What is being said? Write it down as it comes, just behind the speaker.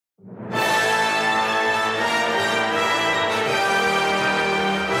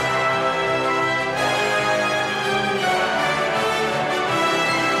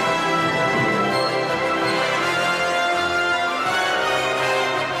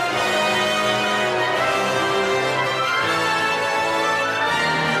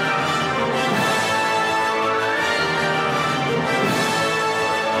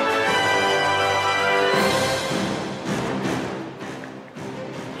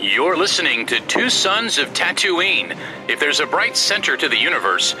You're listening to Two Sons of Tatooine. If there's a bright center to the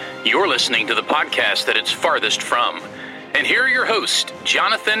universe, you're listening to the podcast that it's farthest from. And here are your hosts,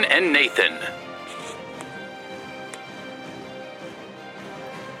 Jonathan and Nathan.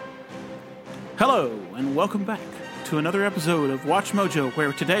 Hello, and welcome back to another episode of Watch Mojo,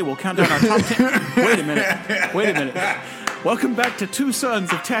 where today we'll count down our top 10... Wait a minute. Welcome back to Two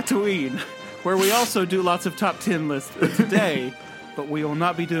Sons of Tatooine, where we also do lots of top 10 lists today, but we will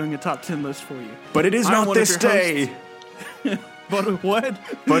not be doing a top 10 list for you. But it is not this day. But what?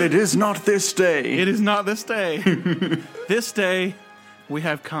 But it is not this day. It is not this day. This day, we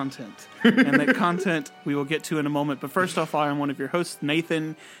have content. And that content we will get to in a moment. But first off, I am one of your hosts,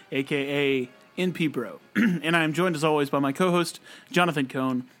 Nathan, a.k.a. NP Bro. And I am joined, as always, by my co-host, Jonathan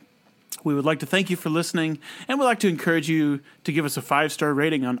Cohn. We would like to thank you for listening, and we'd like to encourage you to give us a 5-star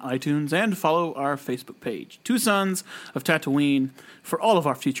rating on iTunes and follow our Facebook page, Two Sons of Tatooine, for all of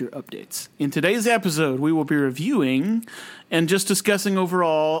our future updates. In today's episode, we will be reviewing and just discussing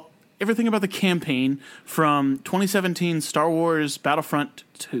overall everything about the campaign from 2017 Star Wars Battlefront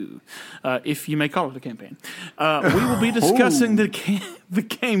 2, if you may call it a campaign. We will be discussing the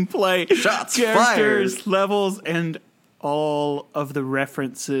gameplay, Shots characters, fired. levels, and all of the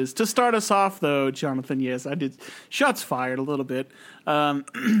references. To start us off, though, Jonathan, yes, I did. Shots fired a little bit. I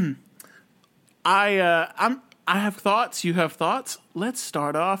have thoughts. You have thoughts. Let's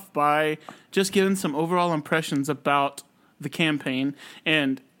start off by just giving some overall impressions about the campaign.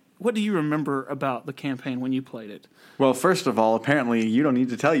 And what do you remember about the campaign when you played it? Well, first of all, apparently you don't need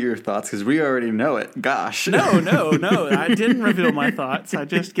to tell your thoughts because we already know it. Gosh. No. I didn't reveal my thoughts. I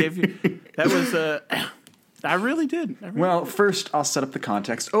just gave you... That was... I really did. Well, first I'll set up the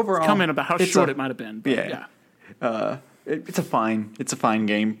context. Overall, comment about how short it might have been. But yeah. It's a fine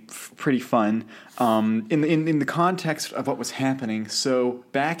game, pretty fun. In the context of what was happening, so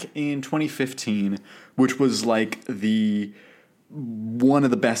back in 2015, which was like one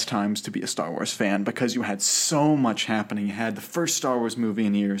of the best times to be a Star Wars fan because you had so much happening. You had the first Star Wars movie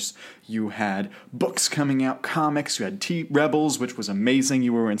in years. You had books coming out, comics. You had Rebels, which was amazing.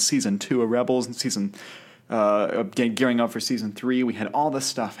 You were in season 2 of Rebels and gearing up for season 3. We had all this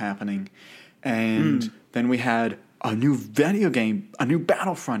stuff happening. And then we had a new video game, a new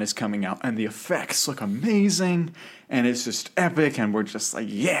Battlefront is coming out, and the effects look amazing, and it's just epic, and we're just like,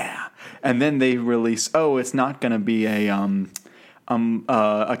 yeah. And then they release, it's not going to be a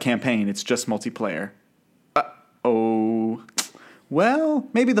campaign, it's just multiplayer. Well,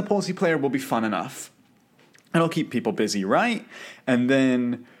 maybe the multiplayer will be fun enough. It'll keep people busy, right? And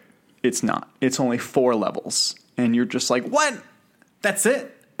then it's not. It's only 4 levels. And you're just like, what? That's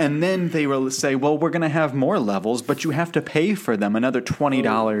it? And then they will say, well, we're going to have more levels, but you have to pay for them another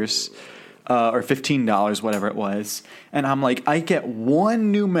 $20 or $15, whatever it was. And I'm like, I get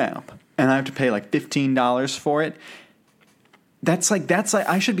one new map, and I have to pay like $15 for it. That's like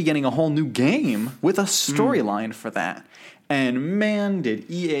I should be getting a whole new game with a storyline for that. And man,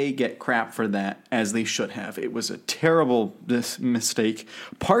 did EA get crap for that, as they should have. It was a terrible mistake.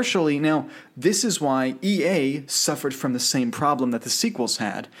 Partially, now, this is why EA suffered from the same problem that the sequels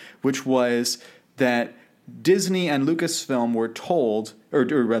had, which was that Disney and Lucasfilm were told, or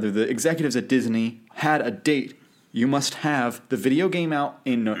rather the executives at Disney had a date. You must have the video game out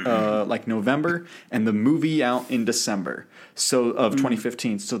in November and the movie out in December of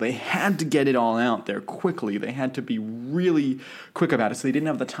 2015. So they had to get it all out there quickly. They had to be really quick about it. So they didn't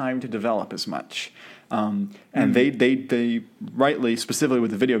have the time to develop as much. And they rightly, specifically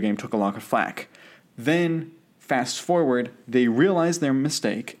with the video game, took a lot of flack. Then fast forward, they realize their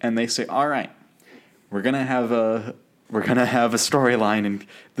mistake and they say, all right, we're gonna have a storyline in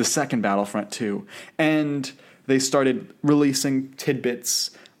the second Battlefront 2. And they started releasing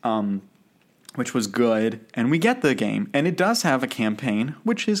tidbits, which was good, and we get the game. And it does have a campaign,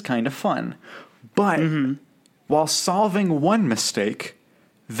 which is kind of fun. But while solving one mistake,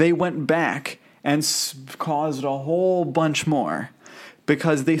 they went back and caused a whole bunch more.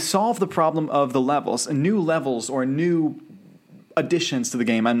 Because they solved the problem of the levels, and new levels or new additions to the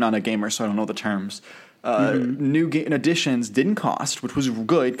game. I'm not a gamer, so I don't know the terms. New additions didn't cost, which was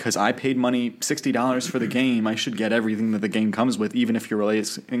good because I paid money $60 for the game. I should get everything that the game comes with, even if you're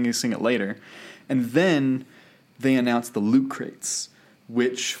releasing it later. And then they announced the loot crates,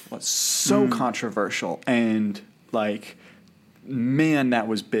 which was so controversial. And man, that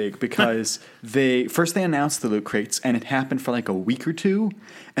was big because they announced the loot crates, and it happened for like a week or two,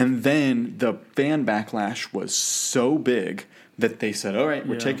 and then the fan backlash was so big that they said, all right,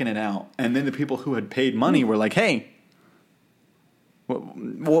 we're taking it out. And then the people who had paid money were like, hey,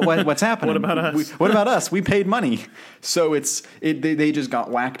 What's happening? What about us? What about us? We paid money. So they just got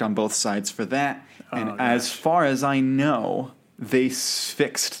whacked on both sides for that. And as far as I know, they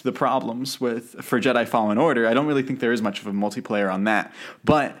fixed the problems for Jedi Fallen Order. I don't really think there is much of a multiplayer on that.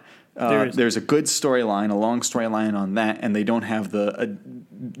 But there's a good storyline, a long storyline on that, and they don't have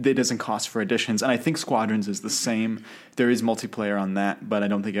it doesn't cost for additions. And I think Squadrons is the same. There is multiplayer on that, but I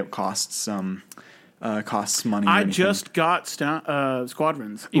don't think it costs money. I just got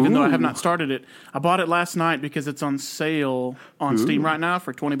Squadrons, even though I have not started it. I bought it last night because it's on sale on Steam right now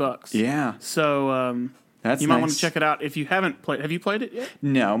for $20. Yeah. So that's you might nice. want to check it out if you haven't played. Have you played it yet?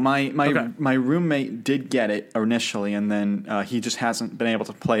 No, my roommate did get it initially, and then he just hasn't been able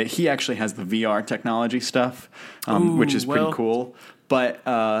to play it. He actually has the VR technology stuff, which is pretty cool. But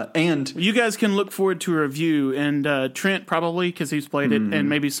and you guys can look forward to a review, and Trent probably because he's played it, and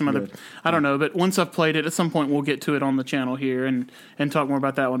maybe some other. I don't know, but once I've played it, at some point we'll get to it on the channel here and talk more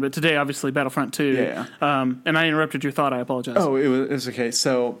about that one. But today, obviously, Battlefront 2. Yeah. And I interrupted your thought. I apologize. Oh, it was okay.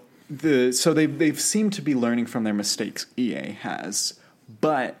 So they've seemed to be learning from their mistakes. EA has,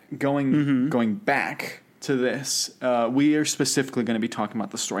 but going back to this, we are specifically going to be talking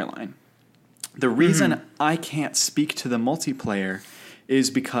about the storyline. The reason I can't speak to the multiplayer is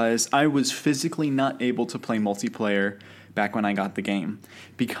because I was physically not able to play multiplayer back when I got the game.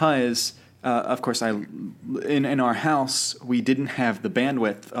 Because, of course, in our house, we didn't have the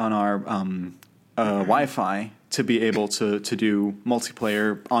bandwidth on our Wi-Fi to be able to do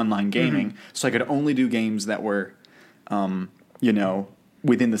multiplayer online gaming. So I could only do games that were,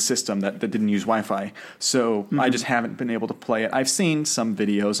 within the system that didn't use Wi-Fi. So I just haven't been able to play it. I've seen some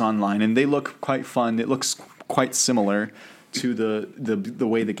videos online, and they look quite fun. It looks quite similar to the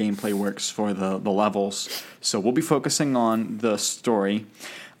way the gameplay works for the levels. So we'll be focusing on the story.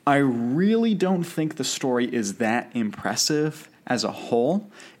 I really don't think the story is that impressive as a whole.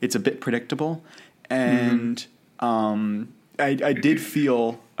 It's a bit predictable. And I did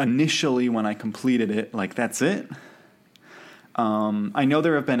feel initially when I completed it, like, that's it. I know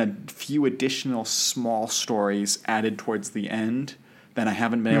there have been a few additional small stories added towards the end that I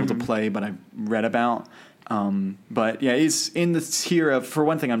haven't been able to play, but I've read about. But yeah, it's in the tier of, for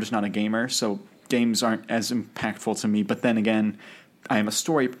one thing, I'm just not a gamer, so games aren't as impactful to me. But then again, I am a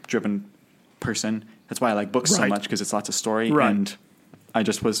story-driven person. That's why I like books so much, because it's lots of story. Right. And I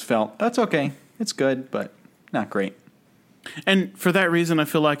just felt, that's okay. It's good, but not great. And for that reason, I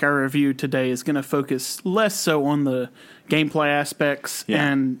feel like our review today is going to focus less so on the gameplay aspects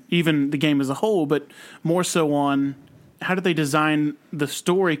and even the game as a whole, but more so on how do they design the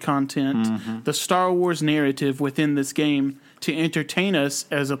story content, the Star Wars narrative within this game to entertain us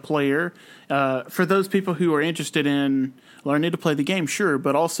as a player. For those people who are interested in learning to play the game, sure,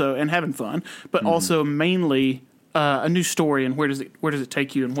 but also and having fun, but also mainly a new story and where does it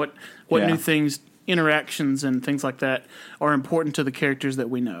take you and what new things, interactions and things like that are important to the characters that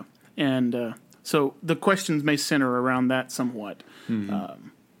we know. And so the questions may center around that somewhat.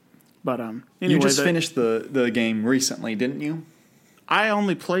 Anyway, you just finished the game recently, didn't you? I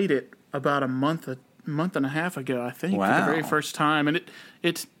only played it about a month and a half ago, I think, for the very first time. And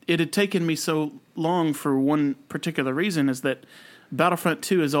it had taken me so long for one particular reason, is that Battlefront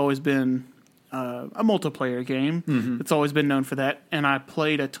 2 has always been a multiplayer game. It's always been known for that. And I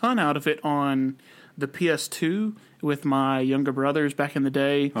played a ton out of it on the PS2 with my younger brothers back in the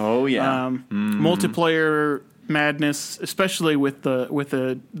day. Oh, yeah. Multiplayer madness, especially with the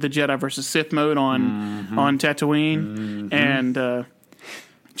Jedi versus Sith mode on Tatooine, and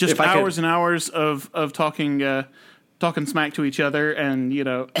just hours and hours of talking smack to each other, and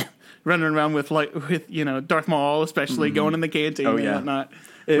running around with Darth Maul, especially going in the canteen and whatnot.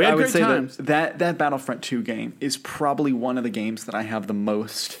 We had I would great say times. that Battlefront 2 game is probably one of the games that I have the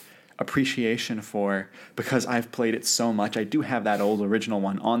most appreciation for, because I've played it so much. I do have that old original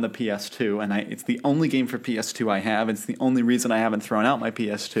one on the PS2, and it's the only game for PS2 I have. It's the only reason I haven't thrown out my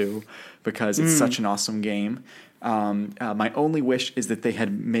PS2, because it's such an awesome game. My only wish is that they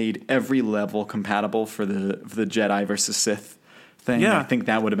had made every level compatible for the Jedi versus Sith thing. Yeah. I think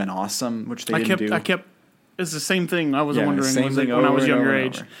that would have been awesome, which they didn't do. It's the same thing. I was wondering same was it thing when I over was and younger over and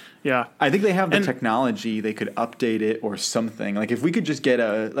age. over. Yeah, I think they have the technology. They could update it or something. Like if we could just get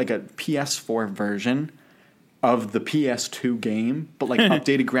a PS4 version of the PS2 game, but like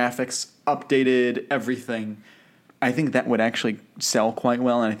updated graphics, updated everything, I think that would actually sell quite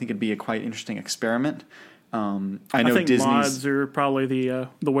well, and I think it'd be a quite interesting experiment. I think Disney's mods are probably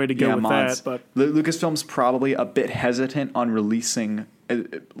the way to go with mods. that. But Lucasfilm's probably a bit hesitant on releasing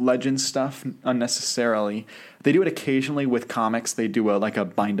legend stuff unnecessarily. They do it occasionally with comics. They do a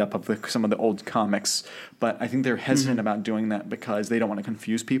bind up of some of the old comics, but I think they're hesitant about doing that because they don't want to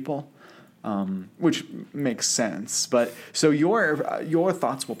confuse people, which makes sense. But so your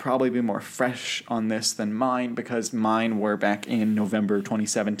thoughts will probably be more fresh on this than mine, because mine were back in November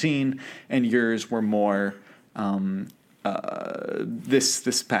 2017, and yours were more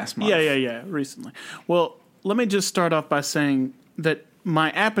this past month. Yeah, recently. Well, let me just start off by saying that my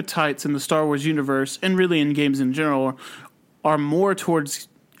appetites in the Star Wars universe, and really in games in general, are more towards,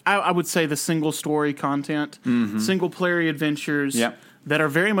 I would say, the single story content, single player adventures that are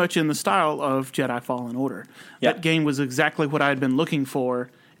very much in the style of Jedi Fallen Order. Yep. That game was exactly what I had been looking for,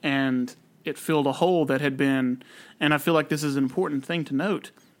 and it filled a hole that had been, and I feel like this is an important thing to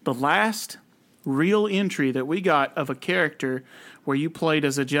note, the last real entry that we got of a character where you played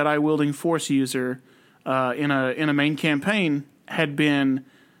as a Jedi wielding Force user in a main campaign had been,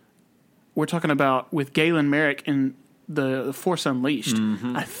 we're talking about with Galen Merrick in the Force Unleashed.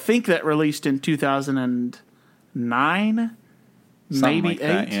 I think that released in 2009, Something maybe like 8.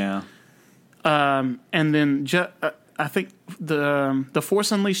 that, yeah. And then I think the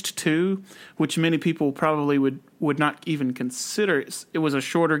Force Unleashed 2, which many people probably would not even consider. It was a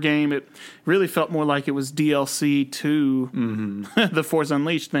shorter game. It really felt more like it was DLC to the Force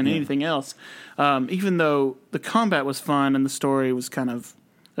Unleashed than anything else. Even though the combat was fun and the story was kind of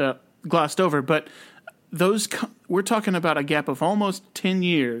glossed over, but we're talking about a gap of almost 10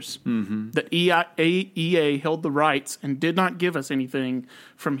 years that EA held the rights and did not give us anything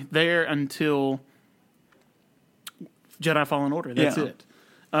from there until Jedi Fallen Order. That's it.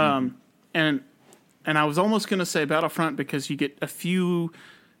 And I was almost going to say Battlefront, because you get a few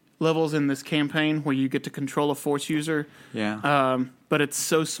levels in this campaign where you get to control a Force user. Yeah. But it's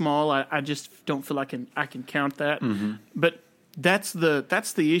so small, I just don't feel like I can count that. But that's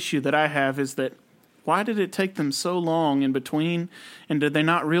the issue that I have, is that why did it take them so long in between? And did they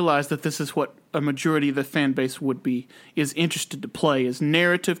not realize that this is what a majority of the fan base is interested to play, is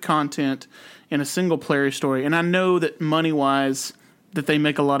narrative content in a single player story? And I know that money-wise, that they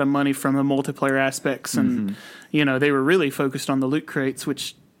make a lot of money from the multiplayer aspects, and they were really focused on the loot crates,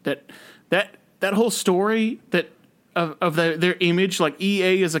 which that whole story of their image, like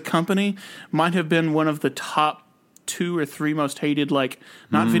EA as a company, might have been one of the top 2 or 3 most hated,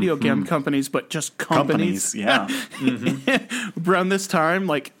 not video game companies, but just companies. Yeah. Around this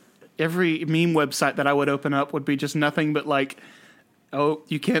time, every meme website that I would open up would be just nothing but oh,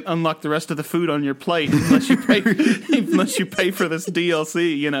 you can't unlock the rest of the food on your plate unless you pay for this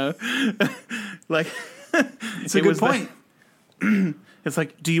DLC, It's a good point. It's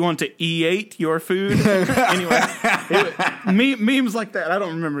like, do you want to E8 your food? Anyway, memes like that. I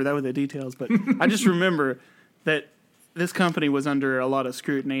don't remember that with the details, but I just remember that this company was under a lot of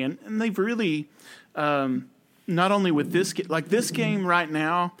scrutiny, and they've really, not only with this game right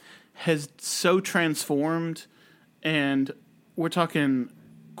now has so transformed, and we're talking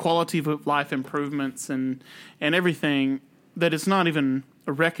quality of life improvements and everything, that it's not even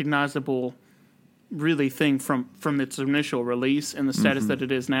a recognizable really thing from its initial release and the status that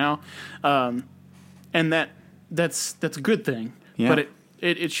it is now. And that's a good thing. Yeah. But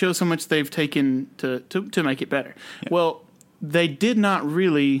it shows how much they've taken to make it better. Yeah. Well, they did not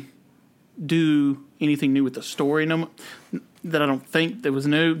really do anything new with the story that I don't think there was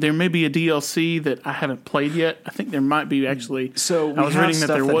new. There may be a DLC that I haven't played yet. I think there might be, actually. So I was reading that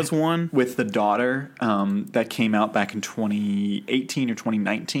there was one with the daughter that came out back in 2018 or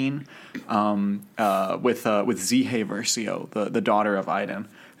 2019 with Zihei Versio, the daughter of Iden.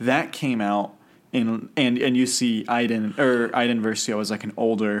 That came out and you see Iden Versio as like an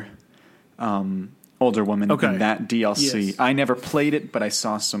older woman in that DLC. Yes. I never played it, but I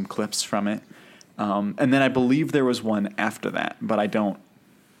saw some clips from it. And then I believe there was one after that, but I don't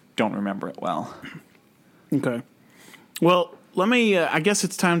remember it well. Okay. Well, let me. I guess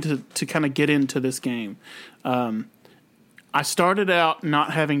it's time to kind of get into this game. I started out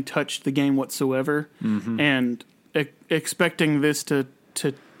not having touched the game whatsoever, and expecting this to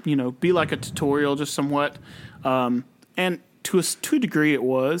be like a tutorial, just somewhat. And to a degree, it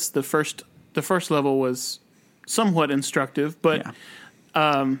was. The first level was somewhat instructive, but.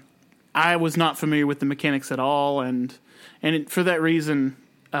 Yeah. I was not familiar with the mechanics at all, and for that reason,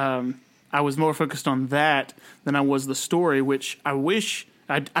 I was more focused on that than I was the story, which I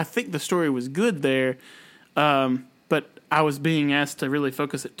think the story was good there, but I was being asked to really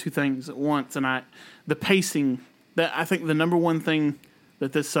focus at 2 things at once, and the pacing. That I think the number one thing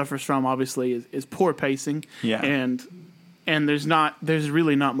that this suffers from, obviously, is poor pacing. Yeah. And there's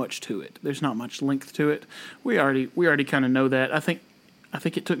really not much to it. There's not much length to it. We already kind of know that. I think I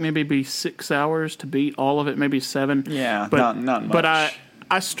think it took me maybe 6 hours to beat all of it, maybe 7. Yeah, but, not much. But I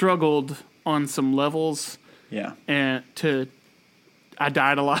struggled on some levels. Yeah. And I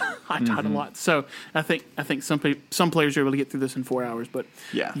died a lot. I died a lot. So I think some players are able to get through this in 4 hours. But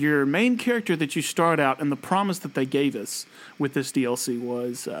Yeah. your main character that you start out, and the promise that they gave us with this DLC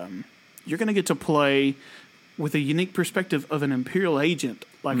was you're going to get to play with a unique perspective of an Imperial agent,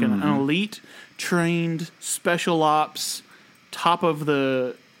 like an elite, trained, special ops, top of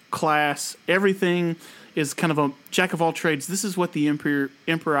the class. Everything is kind of a jack of all trades. This is what the Empire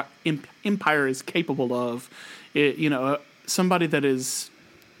is capable of. Somebody that is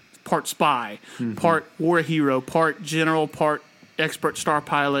part spy, part war hero, part general, part expert star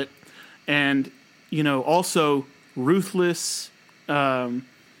pilot, and also ruthless,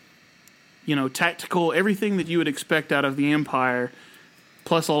 tactical, everything that you would expect out of the Empire,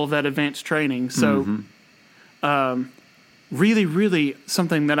 plus all of that advanced training. So, really, really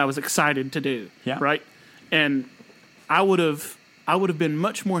something that I was excited to do. Yeah. Right. And I would have been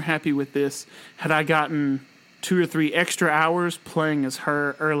much more happy with this had I gotten 2 or 3 extra hours playing as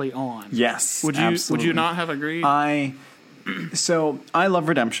her early on. Yes, Would absolutely. you not have agreed? So I love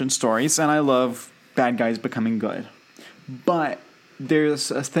redemption stories, and I love bad guys becoming good. But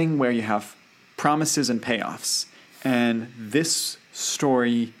there's a thing where you have promises and payoffs, and this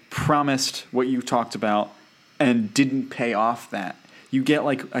story promised what you talked about and didn't pay off that. You get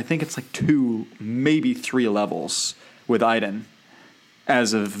I think it's 2, maybe 3 levels with Iden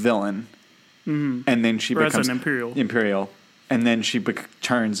as a villain. And then she becomes an Imperial. And then she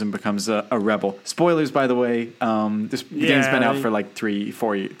turns and becomes a rebel. Spoilers, by the way. This game's been out for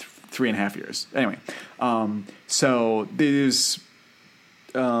 3.5 years. Anyway, so there's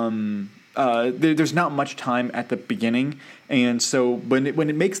not much time at the beginning, and so when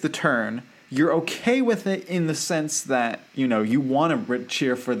it makes the turn, you're okay with it in the sense that you want to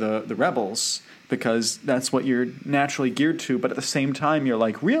cheer for the rebels because that's what you're naturally geared to. But at the same time, you're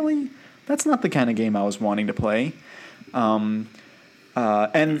like, really? That's not the kind of game I was wanting to play. And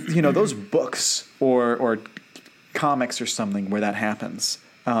those books or comics or something where that happens,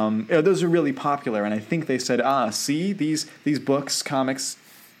 those are really popular. And I think they said, see, these books, comics,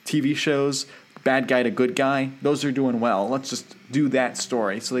 TV shows, bad guy to good guy, those are doing well. Let's just do that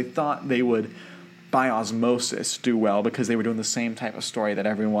story. So they thought they would, by osmosis, do well because they were doing the same type of story that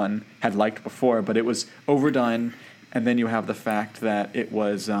everyone had liked before, but it was overdone. And then you have the fact that it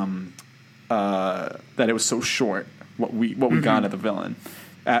was so short. What we got of the villain,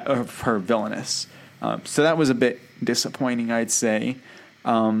 of her villainous. So that was a bit disappointing, I'd say.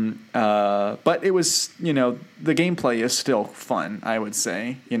 But it was, the gameplay is still fun, I would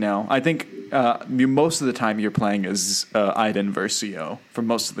say. I think most of the time you're playing as Iden Versio for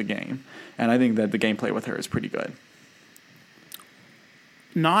most of the game. And I think that the gameplay with her is pretty good.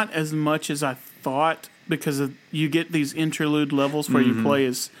 Not as much as I thought, because you get these interlude levels where you play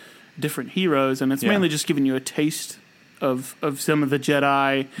as different heroes, and it's mainly just giving you a taste of some of the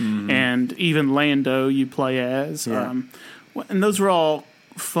Jedi and even Lando you play as. Yeah. And those were all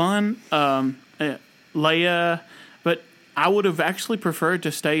fun. Leia, but I would have actually preferred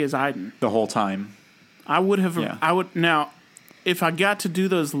to stay as Iden The whole time. I would have. Yeah. I would now, if I got to do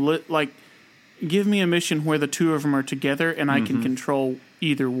those, give me a mission where the two of them are together and I can control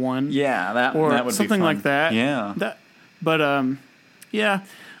either one. Yeah, that would something be fun. like that. Yeah.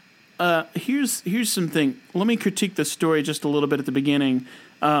 Here's something. Let me critique the story just a little bit at the beginning.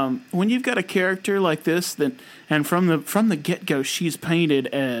 When you've got a character like this, and from the get go, she's painted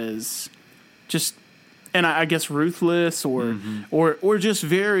as just, and I guess ruthless or just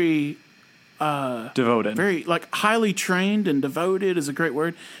very devoted, very highly trained and devoted is a great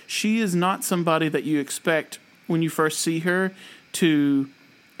word. She is not somebody that you expect when you first see her to.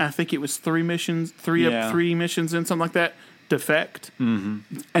 I think it was 3 missions in, something like that. Defect, and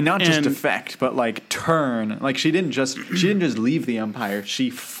not just defect, but turn. She didn't just leave the Empire. She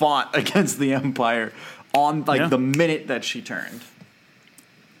fought against the Empire on the minute that she turned.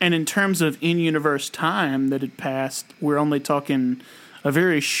 And in terms of in-universe time that had passed, we're only talking a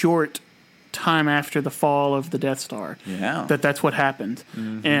very short time after the fall of the Death Star. Yeah, that's what happened.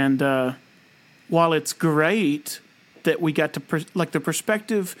 And while it's great that we got to the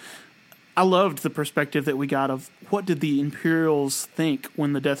perspective. I loved the perspective that we got of what did the Imperials think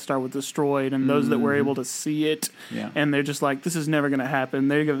when the Death Star was destroyed, and those that were able to see it, and they're just like, this is never going to happen.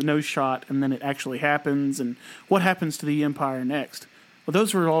 They have no shot, and then it actually happens, and what happens to the Empire next? Well,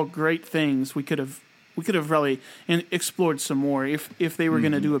 those were all great things. We could have really explored some more if they were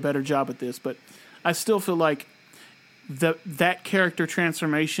going to do a better job at this, but I still feel like that character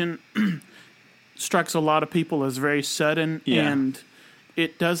transformation strikes a lot of people as very sudden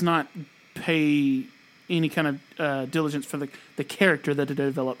it does not pay any kind of diligence for the character that it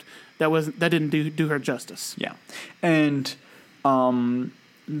developed. That didn't do her justice. Yeah, and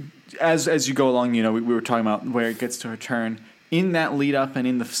as you go along, we were talking about where it gets to her turn in that lead up and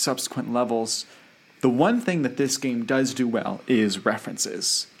in the subsequent levels. The one thing that this game does do well is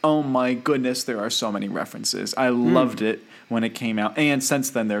references. Oh my goodness, there are so many references. I loved it when it came out, and since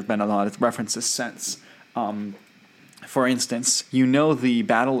then there have been a lot of references since. For instance, the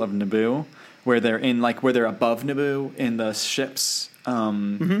Battle of Naboo, where they're above Naboo in the ships.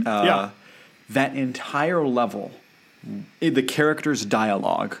 That entire level, the character's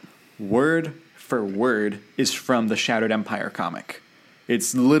dialogue, word for word, is from the Shattered Empire comic.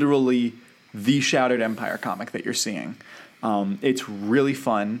 It's literally the Shattered Empire comic that you're seeing. It's really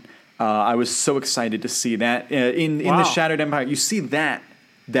fun. I was so excited to see that in the Shattered Empire. You see that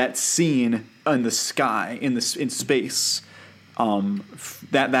scene in the sky in space.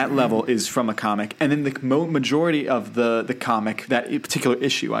 That level is from a comic, and then the majority of the comic, that particular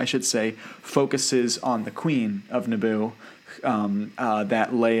issue, I should say, focuses on the Queen of Naboo,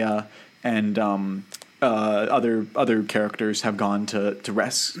 that Leia and other characters have gone to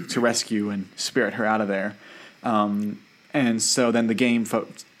rescue and spirit her out of there, and so then the game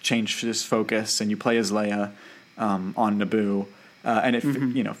changes focus, and you play as Leia on Naboo. And it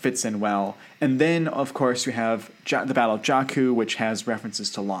fits in well. And then, of course, you have the Battle of Jakku, which has references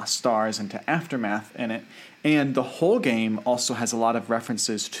to Lost Stars and to Aftermath in it. And the whole game also has a lot of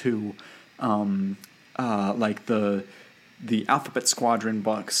references to, like the Alphabet Squadron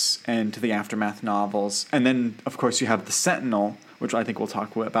books and to the Aftermath novels. And then, of course, you have the Sentinel, which I think we'll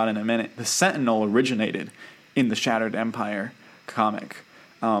talk about in a minute. The Sentinel originated in the Shattered Empire comic.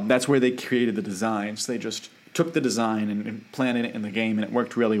 That's where they created the designs. They just took the design and planted it in the game, and it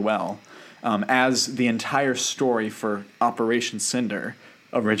worked really well. As the entire story for Operation Cinder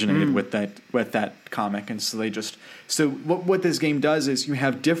originated with that comic, and so what this game does is you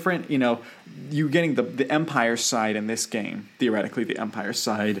have different, you're getting the Empire side in this game, theoretically the Empire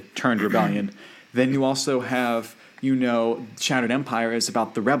side turned Rebellion. Then you also have, Shattered Empire is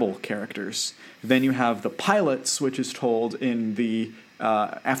about the Rebel characters. Then you have the pilots, which is told in the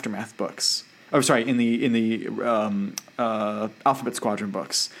Aftermath books. In the Alphabet Squadron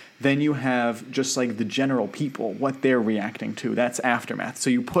books. Then you have just like the general people, what they're reacting to. That's Aftermath. So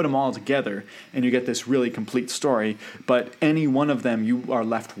you put them all together, and you get this really complete story. But any one of them you are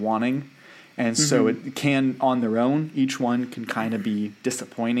left wanting. And so it can, on their own, each one can kind of be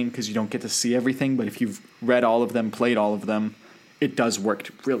disappointing because you don't get to see everything. But if you've read all of them, played all of them, it does work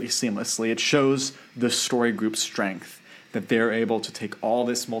really seamlessly. It shows the story group's strength, that they're able to take all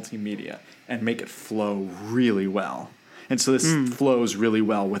this multimedia and make it flow really well. And so this flows really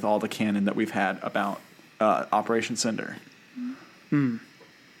well with all the canon that we've had about Operation Cinder.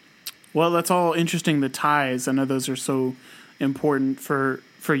 Well, that's all interesting, the ties. I know those are so important for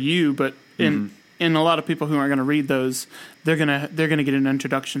you, but in a lot of people who aren't going to read those, they're gonna get an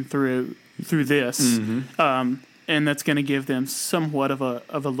introduction through this, and that's going to give them somewhat of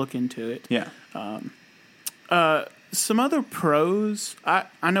a look into it. Yeah. Some other pros.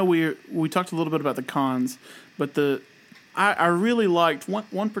 I know we talked a little bit about the cons, but I really liked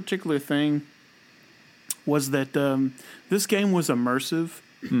one particular thing was that this game was immersive,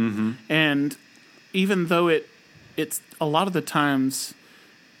 and even though it's a lot of the times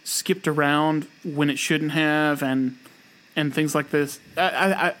skipped around when it shouldn't have, and things like this,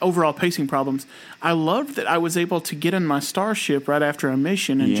 overall pacing problems, I loved that I was able to get in my starship right after a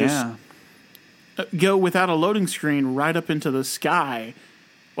mission and just go without a loading screen right up into the sky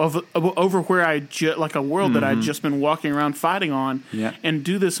over where like a world that I'd just been walking around fighting on, and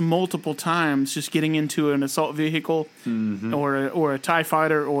do this multiple times, just getting into an assault vehicle or a TIE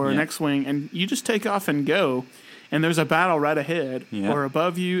fighter or an X-Wing, and you just take off and go, and there's a battle right ahead or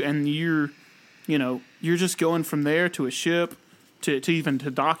above you, and you're just going from there to a ship to even to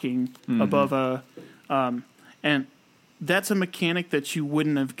docking above a and that's a mechanic that you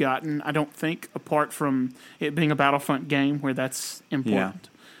wouldn't have gotten, I don't think, apart from it being a Battlefront game where that's important.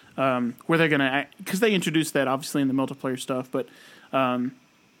 Where they're gonna, because they introduced that obviously in the multiplayer stuff, but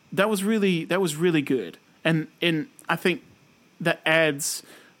that was really good, and I think that adds,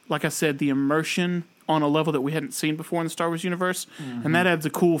 like I said, the immersion on a level that we hadn't seen before in the Star Wars universe, and that adds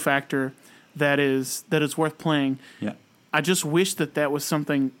a cool factor that is worth playing. Yeah, I just wish that was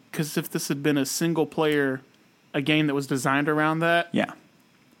something, because if this had been a game that was designed around that. Yeah.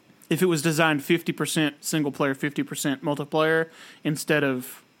 If it was designed 50% single player, 50% multiplayer, instead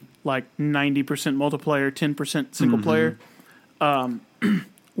of like 90% multiplayer, 10% single player,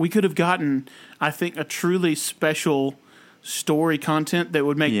 we could have gotten, I think, a truly special story content that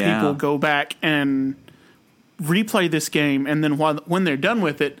would make Yeah. people go back and replay this game, and then when they're done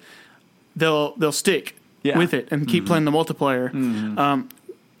with it, they'll stick with it and keep playing the multiplayer.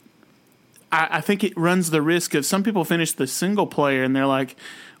 I think it runs the risk of some people finish the single player and they're like,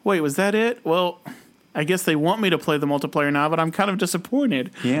 wait, was that it? Well, I guess they want me to play the multiplayer now, but I'm kind of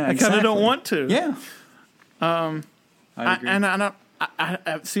disappointed. Yeah, I kind of don't want to. Yeah. I agree.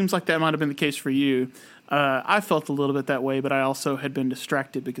 It seems like that might have been the case for you. I felt a little bit that way, but I also had been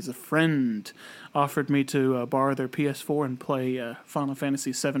distracted because a friend offered me to borrow their PS4 and play Final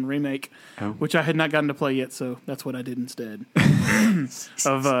Fantasy VII Remake, which I had not gotten to play yet, so that's what I did instead.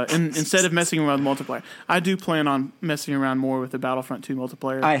 Instead of messing around with multiplayer. I do plan on messing around more with the Battlefront 2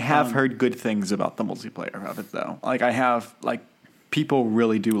 multiplayer. I have heard good things about the multiplayer of it, though. People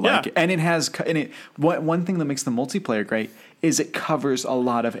really do like it. And it has, one thing that makes the multiplayer great is it covers a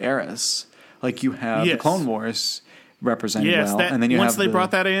lot of eras. Like you have the Clone Wars represented well, and then once they brought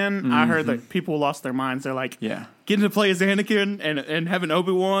that in, I heard that people lost their minds. They're like, getting to play as Anakin and having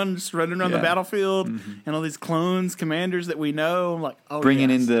Obi-Wan just running around the battlefield and all these clones, commanders that we know. I'm like, bringing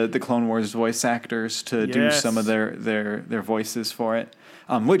in the Clone Wars voice actors to do some of their voices for it,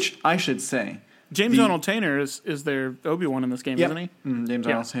 which I should say. James Arnold Taylor is their Obi-Wan in this game, isn't he? James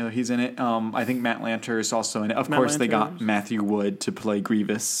Arnold Taylor, he's in it. I think Matt Lanter is also in it. Of course, they got Matthew Wood to play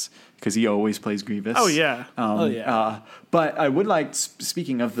Grievous because he always plays Grievous. Oh, yeah. But I would like,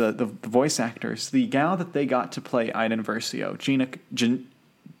 speaking of the voice actors, the gal that they got to play Iden Versio,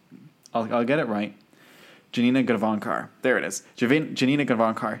 I'll get it right, Janina Gavankar. There it is. Janina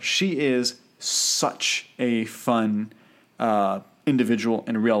Gavankar. She is such a fun individual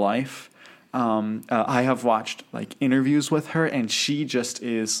in real life. I have watched interviews with her, and she just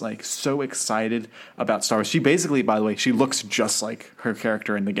is so excited about Star Wars. She basically, by the way, she looks just like her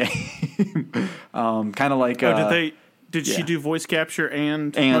character in the game. Kind of like. Did she do voice capture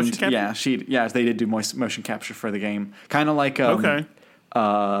and motion capture? Yeah, they did do motion capture for the game. Kind of like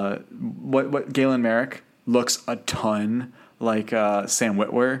what Galen Merrick looks a ton like Sam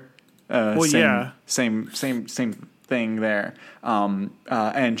Witwer. Same thing there.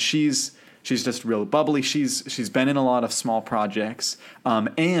 And she's just real bubbly. She's been in a lot of small projects,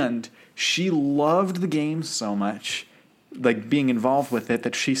 and she loved the game so much, being involved with it,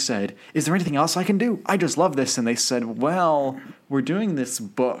 that she said, "Is there anything else I can do? I just love this." And they said, "Well, we're doing this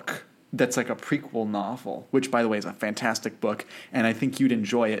book that's like a prequel novel," which, by the way, is a fantastic book, and I think you'd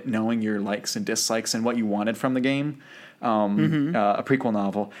enjoy it, knowing your likes and dislikes and what you wanted from the game. A prequel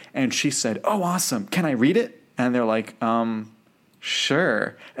novel, and she said, "Oh, awesome! Can I read it?" And they're like,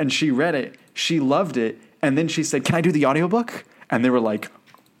 "Sure." And she read it. She loved it. And then she said, "Can I do the audiobook?" And they were like,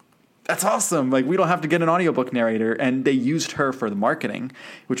 "That's awesome. We don't have to get an audiobook narrator." And they used her for the marketing,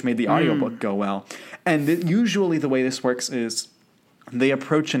 which made the audiobook go well. And usually the way this works is they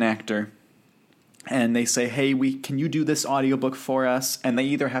approach an actor and they say, "Hey, can you do this audiobook for us?" And they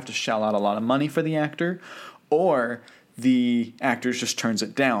either have to shell out a lot of money for the actor, or the actor just turns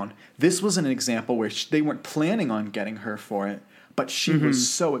it down. This was an example where they weren't planning on getting her for it, but she was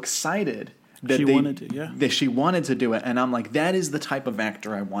so excited that she wanted to do it. And I'm like, that is the type of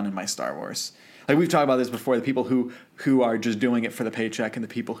actor I want in my Star Wars. We've talked about this before, the people who are just doing it for the paycheck and the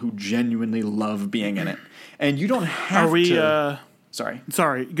people who genuinely love being in it. And you don't have to... Sorry.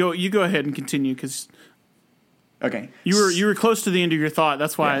 You go ahead and continue, because... Okay. You were close to the end of your thought.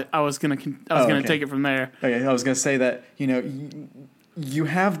 That's why I was gonna take it from there. Okay, I was gonna say that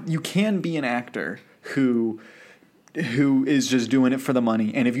you can be an actor who is just doing it for the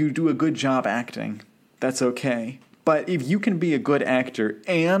money, and if you do a good job acting, that's okay. But if you can be a good actor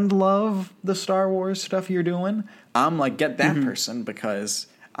and love the Star Wars stuff you're doing, I'm like, get that person, because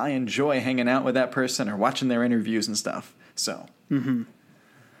I enjoy hanging out with that person or watching their interviews and stuff. So.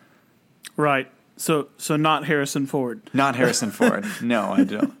 Right. So not Harrison Ford. Not Harrison Ford. No, I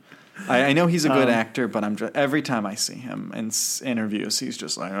don't. I know he's a good actor, but every time I see him in interviews, he's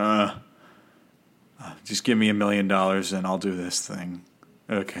just like, just give me $1 million and I'll do this thing.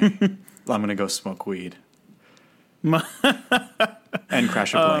 Okay. I'm going to go smoke weed. And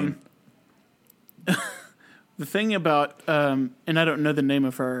crash a plane. The thing about, and I don't know the name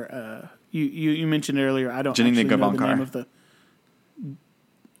of her, you mentioned earlier, I don't Janina actually know the name of the...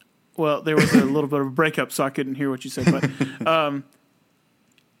 Well, there was a little bit of a breakup, so I couldn't hear what you said. But,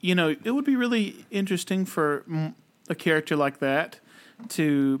 it would be really interesting for a character like that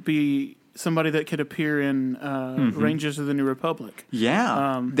to be somebody that could appear in Rangers of the New Republic.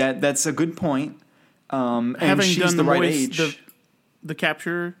 Yeah, that's a good point. And having she's done the right age. The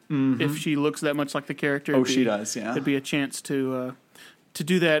capture, if she looks that much like the character. She does, yeah. It'd be a chance to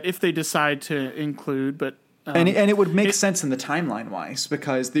do that if they decide to include, but And it would make sense in the timeline-wise,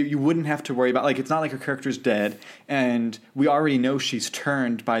 because you wouldn't have to worry about, like, it's not like her character's dead, and we already know she's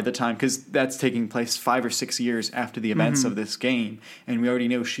turned by the time, because that's taking place 5 or 6 years after the events of this game, and we already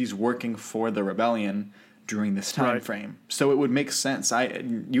know she's working for the rebellion during this time frame. So it would make sense.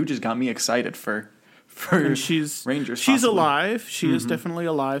 You just got me excited for and she's Rangers. She's possibly. alive. She is definitely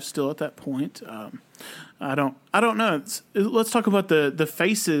alive still at that point. I don't know. Let's talk about the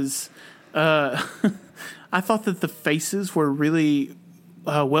faces. I thought that the faces were really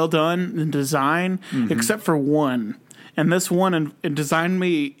well done in design, except for one. And this one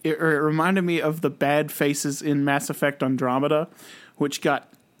it reminded me of the bad faces in Mass Effect Andromeda, which got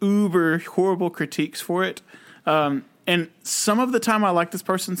uber horrible critiques for it. And some of the time I liked this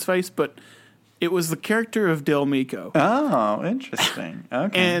person's face, but it was the character of Del Meeko. Oh, interesting.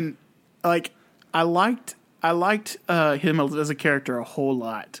 Okay. And like I liked him as a character a whole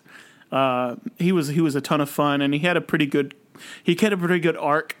lot. He was a ton of fun, and he had a pretty good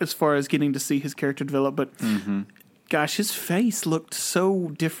arc as far as getting to see his character develop. But gosh, his face looked so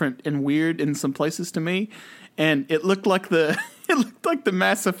different and weird in some places to me, and it looked like the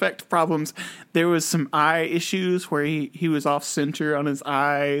Mass Effect problems. There was some eye issues where he was off center on his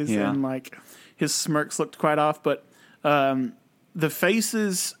eyes, and like his smirks looked quite off. But the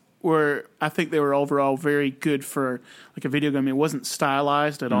faces I think they were overall very good for like a video game. It wasn't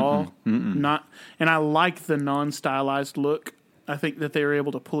stylized at all. And I like the non-stylized look. I think that they were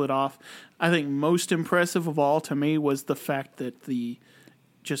able to pull it off. I think most impressive of all to me was the fact that the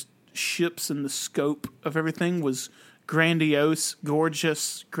just ships and the scope of everything was grandiose,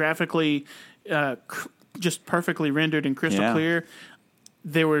 gorgeous, graphically just perfectly rendered and crystal clear.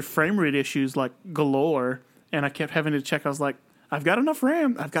 There were frame rate issues like galore, and I kept having to check. I was like, I've got enough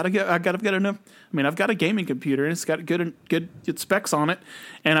RAM. I've got to get enough. I mean, I've got a gaming computer and it's got good specs on it,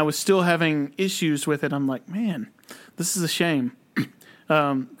 and I was still having issues with it. I'm like, man, this is a shame,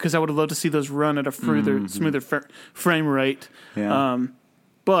 because I would have loved to see those run at a smoother frame rate. Yeah.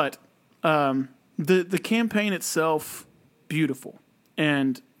 But the campaign itself, beautiful,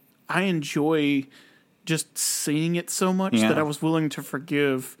 and I enjoy just seeing it so much that I was willing to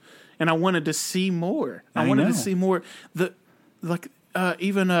forgive, and I wanted to see more. I wanted to see more.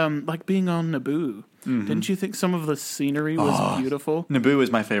 Even being on Naboo. Didn't you think some of the scenery was beautiful? Naboo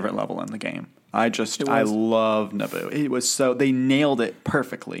is my favorite level in the game. I love Naboo. It was they nailed it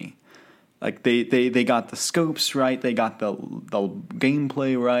perfectly. Like they got the scopes right, they got the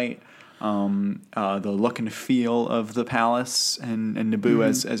gameplay right, the look and feel of the palace and Naboo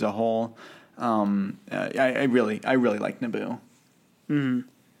as a whole. I really like Naboo.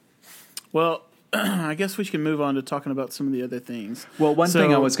 Well, I guess we can move on to talking about some of the other things. Well, one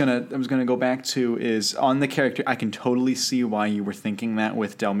thing I was gonna go back to is on the character. I can totally see why you were thinking that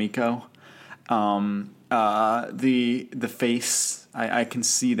with Del Meeko. The face, I can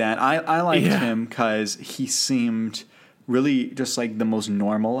see that. I liked him because he seemed really just like the most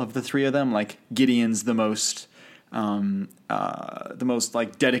normal of the three of them. Like Gideon's the most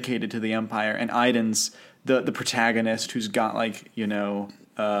like dedicated to the Empire, and Iden's the protagonist who's got like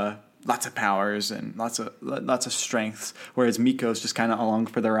lots of powers and lots of strengths, whereas Meeko's just kind of along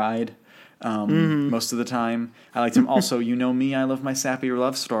for the ride most of the time. I liked him. Also, you know me, I love my sappy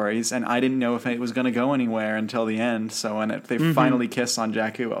love stories, and I didn't know if it was going to go anywhere until the end. So when they finally kiss on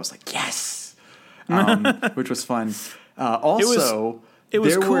Jakku, I was like, yes, which was fun. It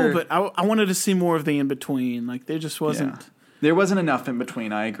was cool, but I wanted to see more of the in-between. Like, there just wasn't... Yeah. There wasn't enough in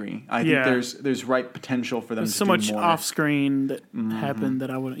between, I agree. I think there's ripe potential for them to do more. There's so much off-screen that happened that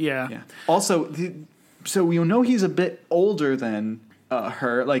I would... Yeah. Also, so we know he's a bit older than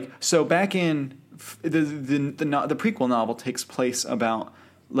her. Like, so back in... The prequel novel takes place about...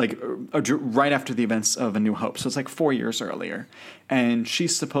 like right after the events of A New Hope. So it's like 4 years earlier. And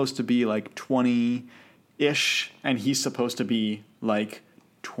she's supposed to be like 20-ish, and he's supposed to be like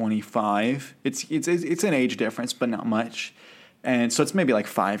 25. It's an age difference, but not much. And so it's maybe like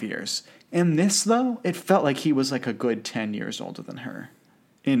 5 years. In this, though, it felt like he was like a good 10 years older than her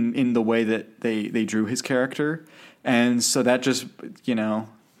in the way that they drew his character. And so that just,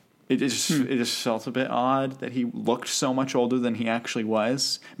 it just felt a bit odd that he looked so much older than he actually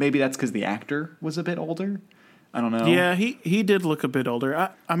was. Maybe that's because the actor was a bit older. I don't know. Yeah, he did look a bit older.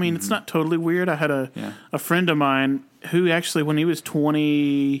 I mean, it's not totally weird. I had a friend of mine who actually, when he was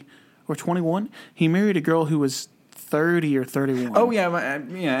 20 or 21, he married a girl who was 30 or 31. Oh yeah,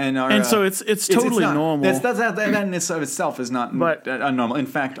 and so it's totally normal. That in itself is not normal. In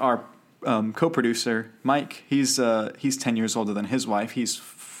fact, our co-producer Mike, he's 10 years older than his wife. He's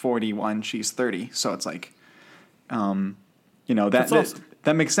 41, she's 30. So it's like,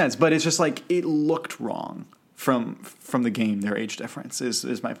 that makes sense. But it's just like it looked wrong. from the game. Their age difference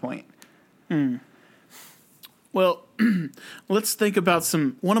is my point. Well, let's think about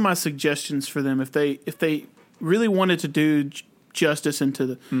one of my suggestions for them if they really wanted to do justice into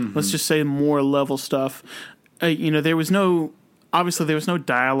the let's just say more level stuff. There was no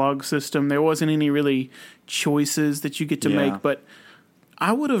dialogue system. There wasn't any really choices that you get to make, but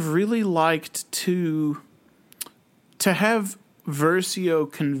I would have really liked to have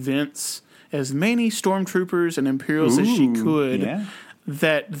Versio convince as many stormtroopers and Imperials as she could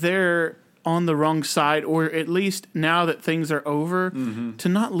that they're on the wrong side, or at least now that things are over, to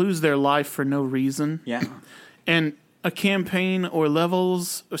not lose their life for no reason. Yeah. And a campaign or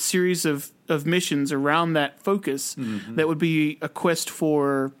levels, a series of missions around that focus that would be a quest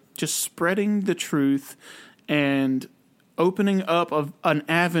for just spreading the truth and opening up an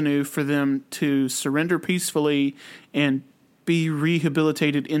avenue for them to surrender peacefully and be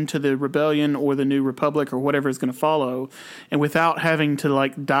rehabilitated into the rebellion or the new republic or whatever is going to follow, and without having to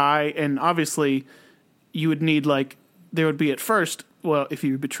die. And obviously you would need there would be at first, well, if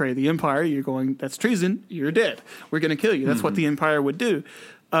you betray the Empire, you're going, that's treason, you're dead, we're going to kill you. That's what the Empire would do.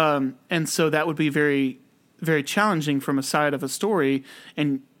 And so that would be very, very challenging from a side of a story,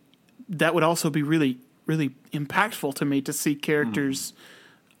 and that would also be really, really impactful to me to see characters,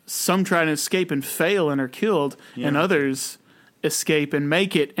 some try to escape and fail and are killed, and others escape and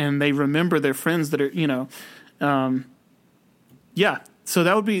make it, and they remember their friends that are, So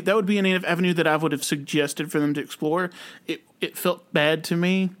that would be an avenue that I would have suggested for them to explore. It felt bad to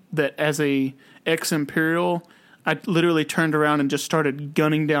me that as a ex-Imperial, I literally turned around and just started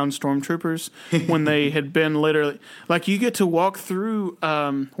gunning down stormtroopers when they had been literally you get to walk through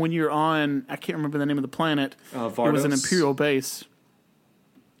when you're on, I can't remember the name of the planet. Vardos? It was an Imperial base.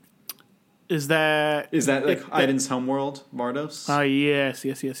 Is that Iden's homeworld, Vardos? Yes.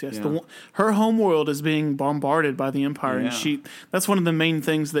 Her homeworld is being bombarded by the Empire, and that's one of the main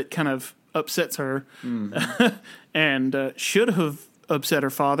things that kind of upsets her, and should have upset her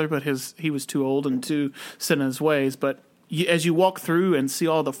father, but he was too old and too set in his ways. But as you walk through and see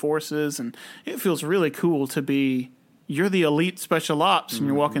all the forces, and it feels really cool to be, you're the elite special ops, and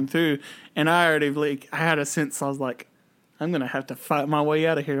you're walking through, and I had a sense, I was like, I'm going to have to fight my way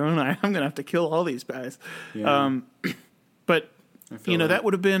out of here, aren't I? I'm going to have to kill all these guys. Yeah. But, that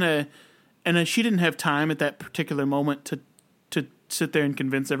would have been and she didn't have time at that particular moment to sit there and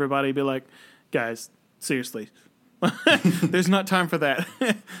convince everybody, be like, guys, seriously, there's not time for that.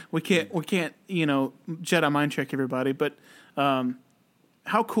 we can't, Jedi mind trick everybody. But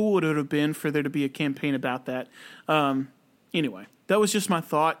how cool would it have been for there to be a campaign about that? Anyway, that was just my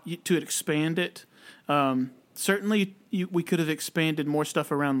thought to expand it. Certainly, we could have expanded more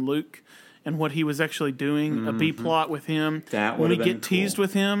stuff around Luke and what he was actually doing, a B-plot with him. That when we get cool. teased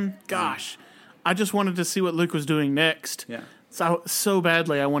with him, gosh, I just wanted to see what Luke was doing next. Yeah. So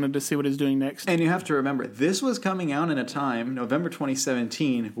badly I wanted to see what he's doing next. And you have to remember, this was coming out in a time, November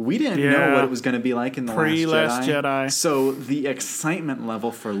 2017, we didn't know what it was going to be like in The Last Jedi. So the excitement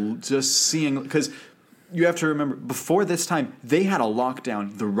level for just seeing, because you have to remember, before this time, they had a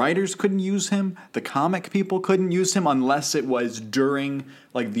lockdown. The writers couldn't use him. The comic people couldn't use him unless it was during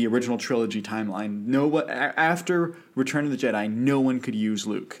the original trilogy timeline. After Return of the Jedi, no one could use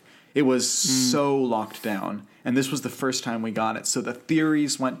Luke. It was so locked down. And this was the first time we got it. So the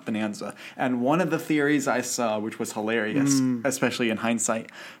theories went bonanza. And one of the theories I saw, which was hilarious, especially in hindsight,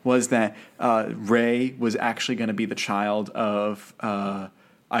 was that Rey was actually going to be the child of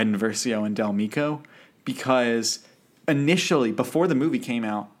Iden Versio and Del Meeko. Because initially, before the movie came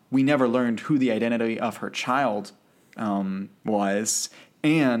out, we never learned who the identity of her child was.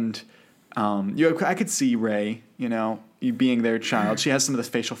 And I could see Rey, you being their child. She has some of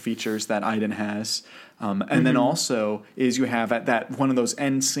the facial features that Iden has. And then also is you have at that one of those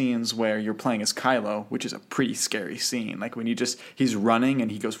end scenes where you're playing as Kylo, which is a pretty scary scene. Like when he's running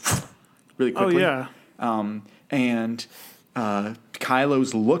and he goes really quickly. Oh, yeah. And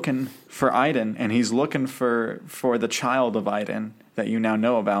Kylo's looking for Iden, and he's looking for the child of Iden that you now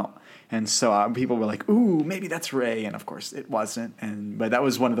know about. And so people were like, ooh, maybe that's Rey. And of course it wasn't. But that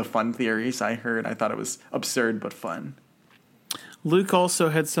was one of the fun theories I heard. I thought it was absurd but fun. Luke also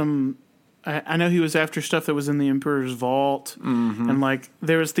had some, I know he was after stuff that was in the Emperor's vault. And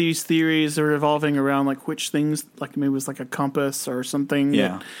there was these theories that were revolving around which things, maybe it was a compass or something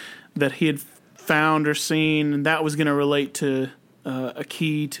that he had found or seen. And that was going to relate to a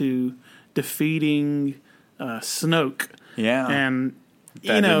key to defeating Snoke. Yeah. And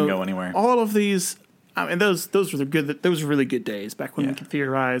that didn't go anywhere. All of these, those were good. Those were really good days back when we could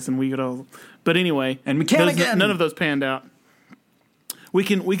theorize and we could all. But anyway, and we can't again. None of those panned out. we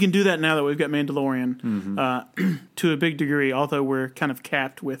can do that now that we've got Mandalorian to a big degree. Although we're kind of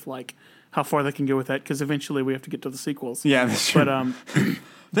capped with like how far they can go with that because eventually we have to get to the sequels. Yeah, that's true.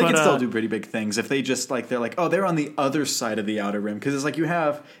 But they can still do pretty big things if they just like they're like, oh, they're on the other side of the outer rim, because it's like you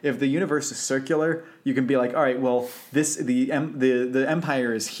have, if the universe is circular, you can be like, all right, well, the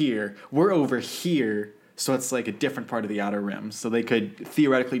Empire is here, we're over here, so it's like a different part of the outer rim, so they could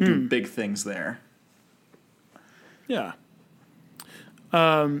theoretically do big things there. Yeah.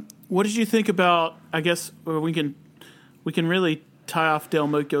 What did you think about? I guess we can really tie off Del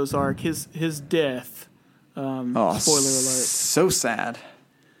Moco's arc. His death. Spoiler alert. So sad.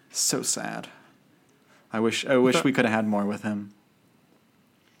 So sad. I wish we could have had more with him.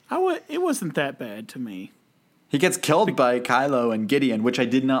 It wasn't that bad to me. He gets killed by Kylo and Gideon, which I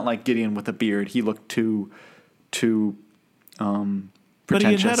did not like Gideon with a beard. He looked too pretentious. But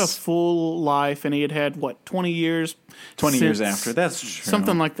he had a full life, and he had what, 20 years? 20 years after. That's true.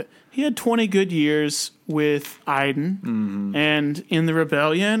 Something like that. He had 20 good years with Iden and in the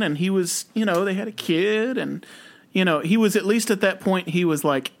rebellion, and he was, they had a kid, and, he was, at least at that point, he was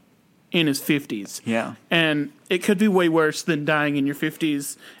like in his 50s. Yeah. And it could be way worse than dying in your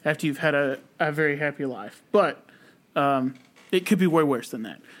 50s after you've had a very happy life. But it could be way worse than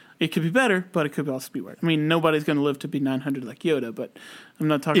that. It could be better, but it could also be worse. I mean, nobody's going to live to be 900 like Yoda, but I'm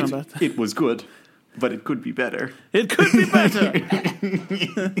not talking about that. It was good, but it could be better. It could be better.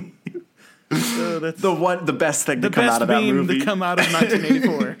 So that's the best thing to come out of that movie. The best meme to come out of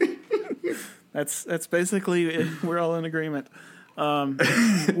 1984. That's basically it. We're all in agreement.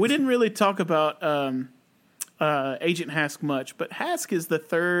 We didn't really talk about Agent Hask much, but Hask is the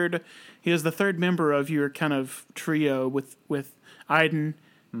third. He is the third member of your kind of trio with Iden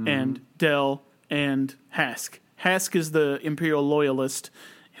and Del and Hask. Hask is the Imperial loyalist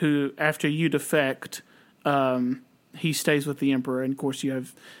who, after you defect, he stays with the Emperor, and of course you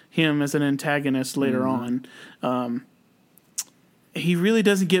have him as an antagonist later on. He really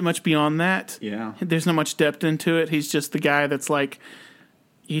doesn't get much beyond that. Yeah. There's not much depth into it. He's just the guy that's like,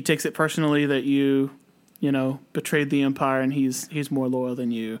 he takes it personally that you betrayed the Empire, and he's more loyal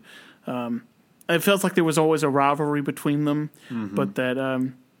than you. It feels like there was always a rivalry between them, but that I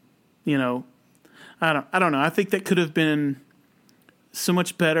don't know. I think that could have been so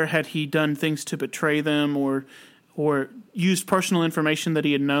much better had he done things to betray them or used personal information that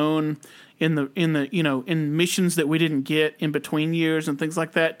he had known in missions that we didn't get in between years and things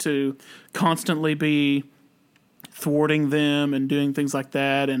like that to constantly be thwarting them and doing things like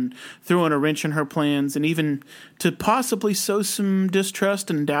that and throwing a wrench in her plans, and even to possibly sow some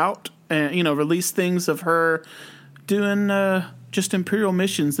distrust and doubt and release things of her doing just Imperial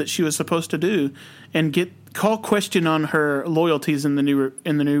missions that she was supposed to do, and call question on her loyalties in the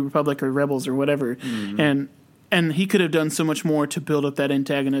New Republic or Rebels or whatever. And he could have done so much more to build up that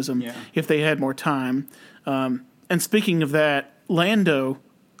antagonism if they had more time. And speaking of that, Lando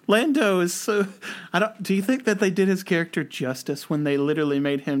is so. Do you think that they did his character justice when they literally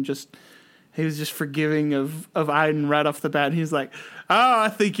made him he was just forgiving of Iden right off the bat? He's like, "Oh, I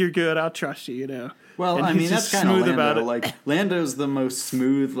think you're good. I'll trust you." Well, and I mean, that's kind of Lando. About it. Like, Lando's the most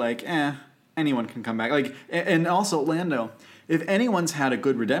smooth. Like, anyone can come back. Like, and also Lando. If anyone's had a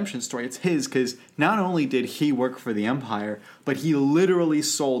good redemption story, it's his, because not only did he work for the Empire, but he literally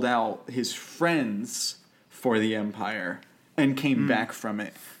sold out his friends for the Empire and came back from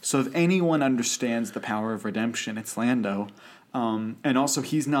it. So if anyone understands the power of redemption, it's Lando. And also,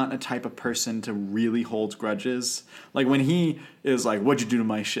 he's not a type of person to really hold grudges. Like, when he is like, "What'd you do to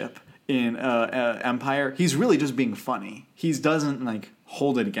my ship?" in Empire, he's really just being funny. He doesn't, like,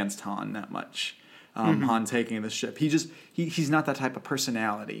 hold it against Han that much. Han taking the ship. He's not that type of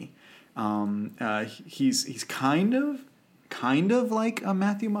personality. He's kind of like a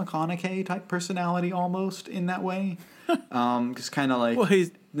Matthew McConaughey type personality almost in that way. Just kind of like, well,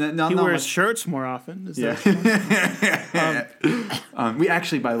 he wears shirts more often. We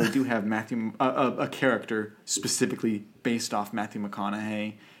actually, by the way, do have a character specifically based off Matthew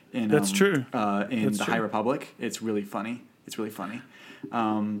McConaughey. That's true. In The High Republic, it's really funny.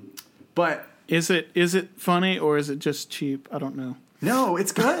 But is it funny or is it just cheap? I don't know. No,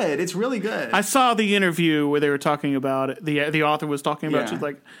 it's good. It's really good. I saw the interview where they were talking about it. The author was talking about. She's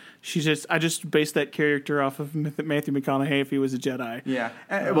like, I just based that character off of Matthew McConaughey if he was a Jedi. Yeah.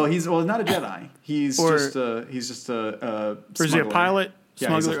 Well, he's not a Jedi. He's just a or is he a pilot?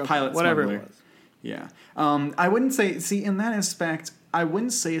 Smuggler? He's a pilot, whatever smuggler. It was. Yeah. I wouldn't say. See, in that aspect, I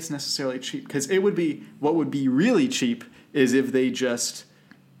wouldn't say it's necessarily cheap, because it would be, what would be really cheap is if they just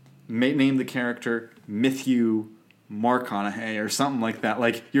name the character Matthew McConaughey or something like that.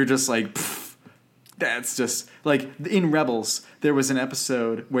 Like, you're just like, That's just like in Rebels, there was an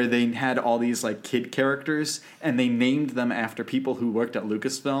episode where they had all these like kid characters and they named them after people who worked at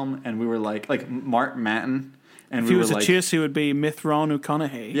Lucasfilm, and we were like Mark Matten, and If we he was were a like, Chiss, he would be Mithron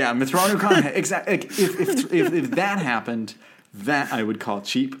O'Conahey. yeah, Mithran O'Connor. Exactly. Like, if that happened, that I would call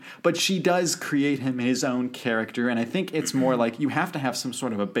cheap. But she does create him his own character, and I think it's more like you have to have some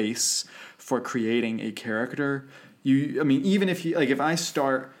sort of a base for creating a character. I mean, even if you like, if I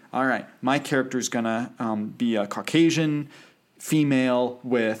start, all right, my character's gonna be a Caucasian female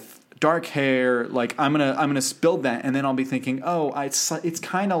with dark hair, like I'm gonna build that, and then I'll be thinking, oh, it's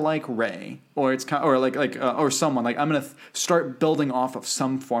kind of like Rey, or it's kind, or or someone like I'm gonna start building off of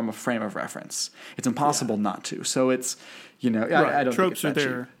some form of frame of reference. It's impossible not to. So it's Right. I don't Tropes think it's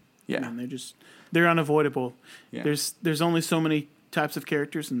that are there. cheap. Yeah, I mean, they're unavoidable. Yeah. There's only so many types of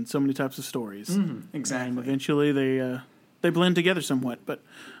characters and so many types of stories. exactly. And eventually they blend together somewhat. But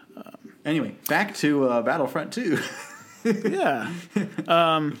Anyway, back to Battlefront 2. yeah,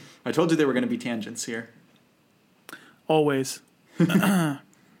 I told you there were going to be tangents here. always.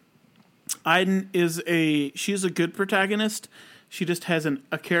 Iden she's a good protagonist. She just has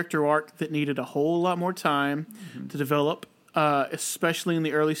a character arc that needed a whole lot more time to develop, especially in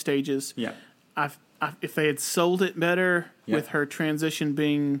the early stages. Yeah. If they had sold it better with her transition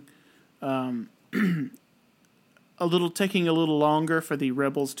being taking a little longer for the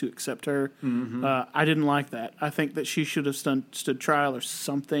rebels to accept her, I didn't like that. I think that she should have stood trial or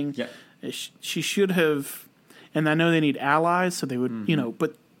something. Yeah. She should have, and I know they need allies, so they would,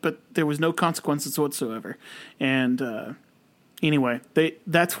 but there was no consequences whatsoever. And anyway,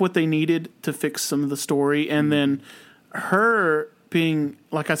 that's what they needed to fix some of the story, and then her being,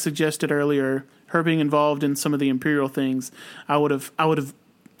 like I suggested earlier, her being involved in some of the Imperial things, I would have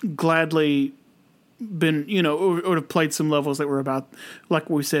gladly been, or have played some levels that were about, like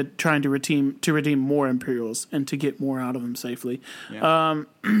we said, trying to redeem more Imperials and to get more out of them safely. Yeah.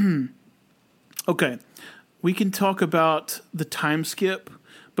 Okay, we can talk about the time skip,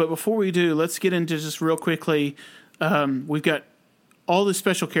 but before we do, let's get into just real quickly. We've got all the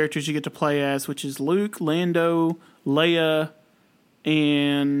special characters you get to play as, which is Luke, Lando, Leia,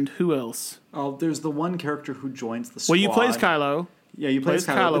 and who else? Oh, there's the one character who joins the squad. Well, you play as Kylo. Yeah, you play as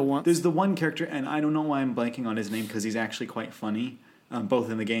Kylo once. There's the one character, and I don't know why I'm blanking on his name because he's actually quite funny,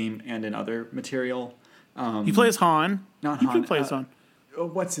 both in the game and in other material. You play as Han. Not you Han. can play as Han.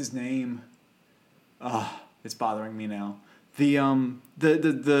 What's his name? Oh, it's bothering me now. The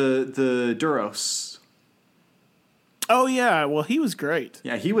Duros. Oh yeah, well he was great.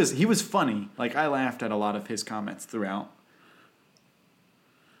 Yeah, he was funny. Like I laughed at a lot of his comments throughout.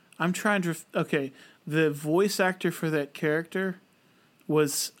 I'm trying to. Okay, the voice actor for that character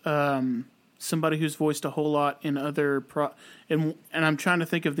was somebody who's voiced a whole lot in other and I'm trying to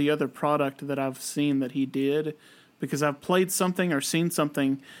think of the other product that I've seen that he did, because I've played something or seen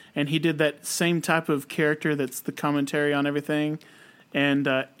something and he did that same type of character that's the commentary on everything, and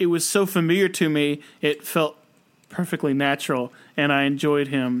it was so familiar to me it felt perfectly natural and I enjoyed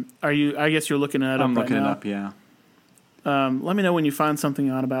him. I guess you're looking it up. I'm looking right it now. up, yeah. Let me know when you find something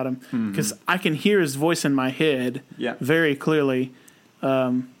out about him, because I can hear his voice in my head very clearly.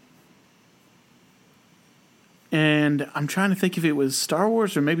 And I'm trying to think if it was Star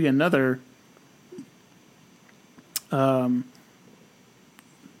Wars or maybe another. If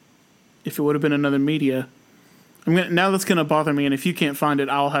it would have been another media. Now that's going to bother me, and if you can't find it,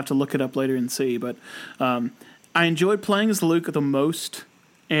 I'll have to look it up later and see. But I enjoyed playing as Luke the most,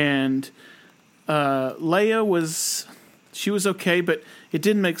 and Leia was okay, but it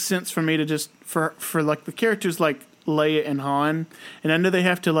didn't make sense for me to just for like the characters like Leia and Han, and I know they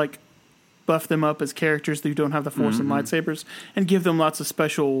have to like buff them up as characters who don't have the Force and lightsabers, and give them lots of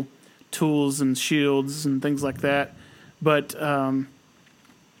special tools and shields and things like that. But I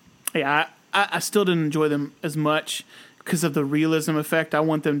still didn't enjoy them as much because of the realism effect. I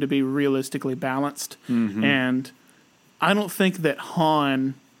want them to be realistically balanced, and I don't think that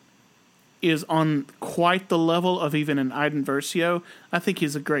Han is on quite the level of even an Iden Versio. I think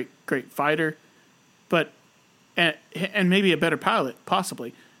he's a great fighter, but and maybe a better pilot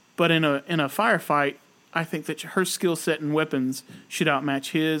possibly. But in a firefight, I think that her skill set and weapons should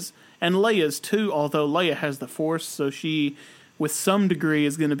outmatch his, and Leia's too. Although Leia has the Force, so she, with some degree,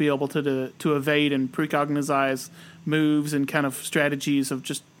 is going to be able to evade and precognize moves and kind of strategies of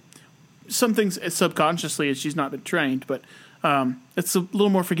just some things subconsciously as she's not been trained. But it's a little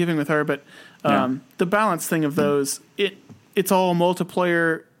more forgiving with her. But the balance thing of those, it's all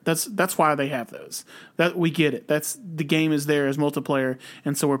multiplayer. That's why they have those. That we get it. The game is there as multiplayer,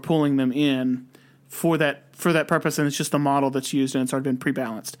 and so we're pulling them in for that purpose, and it's just the model that's used, and it's already been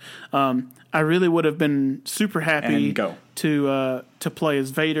pre-balanced. I really would have been super happy to play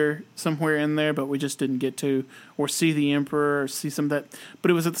as Vader somewhere in there, but we just didn't get to, or see the Emperor, or see some of that.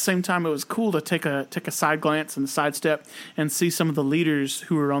 But it was at the same time, it was cool to take a side glance and a sidestep and see some of the leaders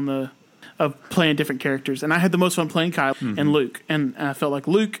who were of playing different characters. And I had the most fun playing Kyle and Luke, and I felt like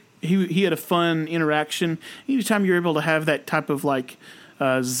Luke, he had a fun interaction. Anytime you're able to have that type of like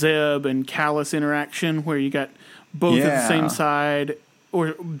Zeb and Callus interaction where you got both at the same side,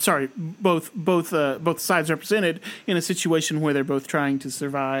 or sorry, both sides represented in a situation where they're both trying to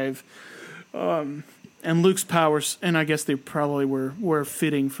survive. And Luke's powers, and I guess they probably were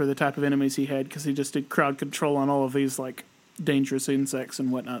fitting for the type of enemies he had, because he just did crowd control on all of these like dangerous insects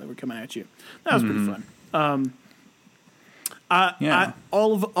and whatnot that were coming at you. That was pretty fun.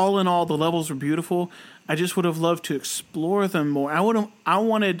 All in all, the levels were beautiful. I just would have loved to explore them more. I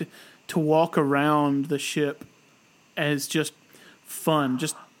wanted to walk around the ship as just fun.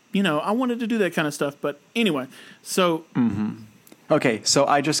 Just, I wanted to do that kind of stuff. But anyway, so. Okay, so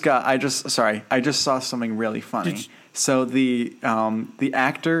I just saw something really funny. So the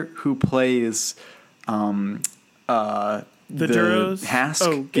actor who plays the Duros?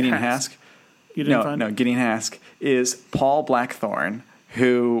 Hask, Gideon Hask. You didn't find No, Gideon Hask is Paul Blackthorne,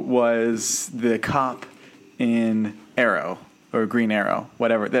 who was the cop in Arrow, or Green Arrow,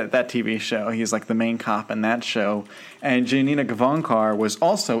 whatever, that TV show. He's like the main cop in that show. And Janina Gavankar was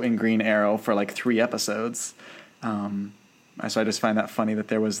also in Green Arrow for like 3 episodes. So I just find that funny that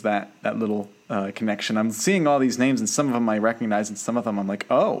there was that little connection. I'm seeing all these names, and some of them I recognize, and some of them I'm like,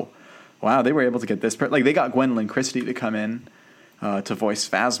 oh, wow, they were able to get this. Like, they got Gwendolyn Christie to come in to voice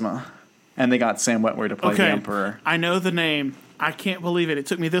Phasma, and they got Sam Witwer to play the Emperor. I know the name. I can't believe it. It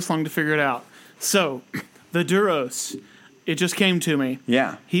took me this long to figure it out. So, the Duros, it just came to me.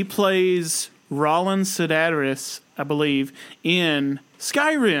 Yeah. He plays Roland Sedaris, I believe, in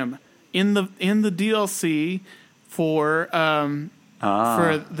Skyrim, in the DLC for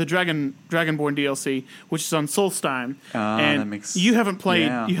the Dragonborn DLC, which is on Solstheim. And that makes, you haven't played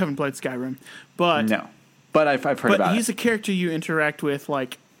Skyrim, but no, but I've heard about it. But he's a character you interact with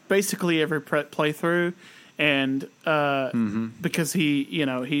like basically every playthrough, and because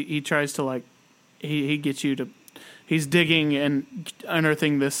he tries to like he gets you to. He's digging and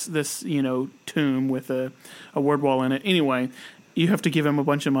unearthing this tomb with a word wall in it. Anyway, you have to give him a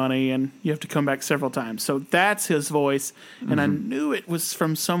bunch of money, and you have to come back several times. So that's his voice, and I knew it was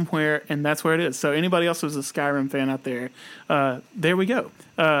from somewhere, and that's where it is. So anybody else who's a Skyrim fan out there, there we go.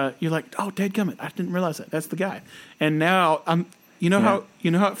 You're like, oh, dadgummit, I didn't realize that. That's the guy. And now how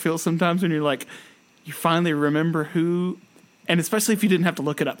it feels sometimes when you're like, you finally remember who, and especially if you didn't have to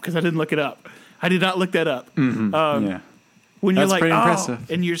look it up, because I didn't look it up. I did not look that up. When you're That's like, pretty oh,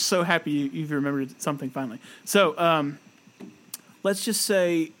 impressive. and you're so happy you've remembered something finally. So let's just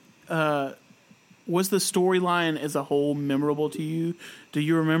say, was the storyline as a whole memorable to you? Do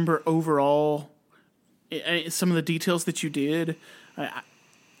you remember overall some of the details that you did?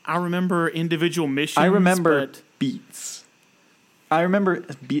 I remember individual missions. I remember beats. I remember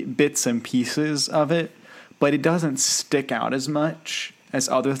bits and pieces of it, but it doesn't stick out as much as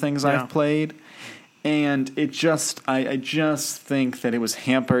other things I've played. And it just, I just think that it was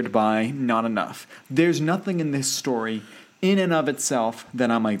hampered by not enough. There's nothing in this story in and of itself that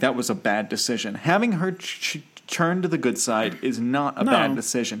I'm like, that was a bad decision. Having her turn to the good side is not a bad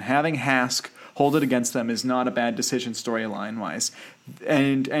decision. Having Hask hold it against them is not a bad decision storyline-wise.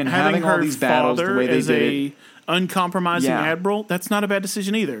 And having all these battles the way they did it. Uncompromising admiral, that's not a bad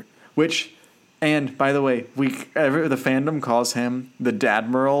decision either. Which, and by the way, the fandom calls him the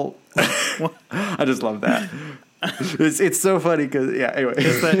Dadmiral. I just love that. It's so funny because anyway,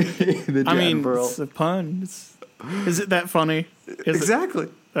 the Dadmiral. It's a pun. Is it that funny? Exactly.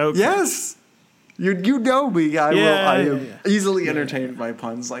 Okay. Yes. You know me. I am easily entertained by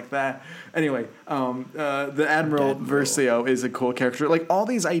puns like that. Anyway, the Admiral Versio is a cool character. Like, all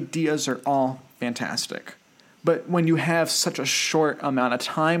these ideas are all fantastic. But when you have such a short amount of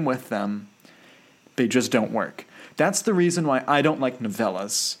time with them, they just don't work. That's the reason why I don't like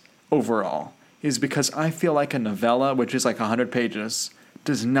novellas overall, is because I feel like a novella, which is like 100 pages,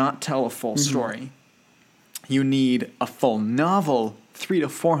 does not tell a full story. You need a full novel, 300 to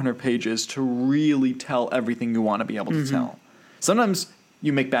 400 pages, to really tell everything you want to be able to tell. Sometimes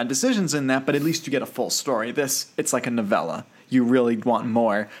you make bad decisions in that, but at least you get a full story. It's like a novella. You really want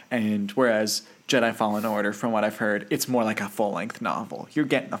more, and whereas Jedi Fallen Order, from what I've heard, it's more like a full-length novel. You're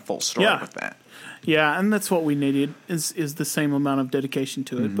getting a full story with that. Yeah, and that's what we needed, is the same amount of dedication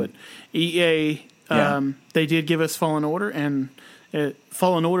to it. But EA, they did give us Fallen Order, and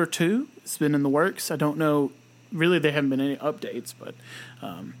Fallen Order 2, it's been in the works. I don't know, really there haven't been any updates, but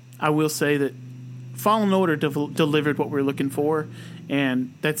I will say that Fallen Order delivered what we're looking for,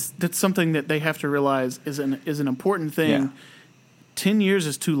 and that's something that they have to realize is an important thing. Yeah. 10 years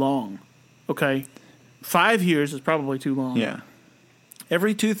is too long, okay? 5 years is probably too long. Yeah.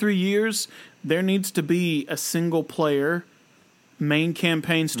 Every 2-3 years, there needs to be a single-player main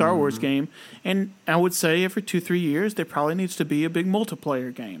campaign Star Wars game, and I would say every 2-3 years, there probably needs to be a big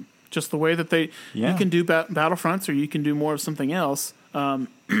multiplayer game. Just the way that you can do Battlefronts or you can do more of something else.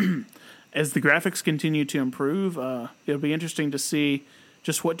 As the graphics continue to improve, it'll be interesting to see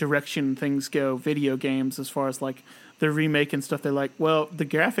just what direction things go, video games, as far as like the remake and stuff. They're like, well, the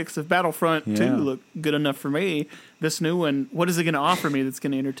graphics of Battlefront 2 look good enough for me. This new one, what is it going to offer me that's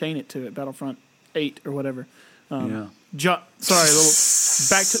going to entertain it to it? Battlefront 8 or whatever. Sorry, a little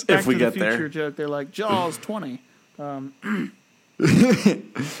back to the future joke. They're like, Jaws 20.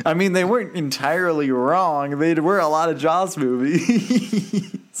 I mean, they weren't entirely wrong. There were a lot of Jaws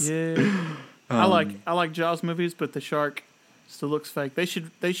movies. Yeah, I like Jaws movies, but the shark still looks fake. They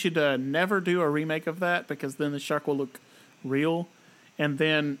should never do a remake of that, because then the shark will look real, and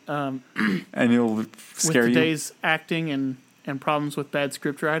then and it'll scare with you. today's acting and problems with bad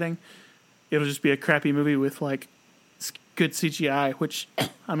script writing, it'll just be a crappy movie with like good CGI. Which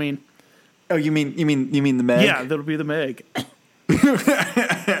I mean, oh, you mean the Meg? Yeah, that'll be the Meg.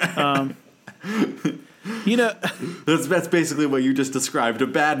 That's basically what you just described, a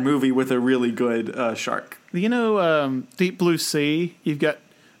bad movie with a really good shark. Deep Blue Sea, you've got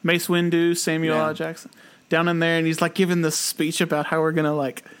Mace Windu, Samuel L. Jackson down in there, and he's like giving this speech about how we're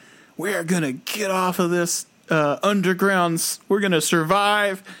gonna get off of this underground, we're gonna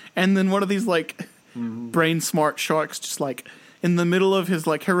survive, and then one of these like brain smart sharks just like in the middle of his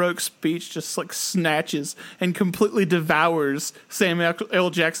like heroic speech just like snatches and completely devours Samuel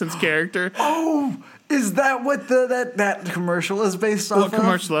L. Jackson's character. Oh, is that what that commercial is based off of? What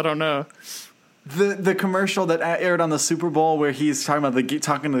commercial? I don't know. The commercial that aired on the Super Bowl where he's talking about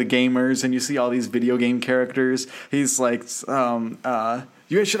talking to the gamers, and you see all these video game characters. He's like,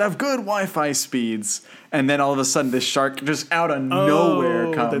 you guys should have good Wi-Fi speeds, and then all of a sudden this shark just out of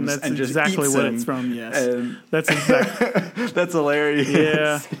nowhere comes then that's and just exactly eats what him. it's from. Yes, And that's exactly. that's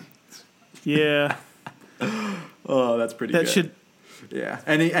hilarious. Yeah. Oh, that's pretty good. That should. Yeah,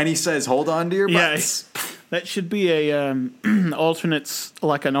 and he says, "Hold on to your butts." That should be a an alternate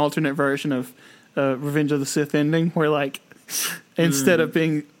version of Revenge of the Sith ending, where like instead of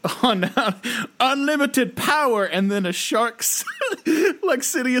being on unlimited power, and then a shark's like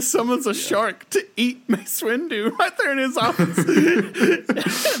Sidious summons a shark to eat Mace Windu right there in his office.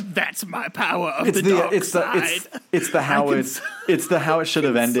 That's my power of the dark side. It's the how it should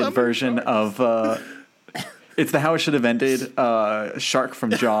have ended version of. It's the how it should have ended Shark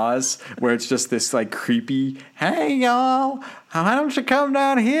from Jaws, where it's just this like creepy, hey y'all, why don't you come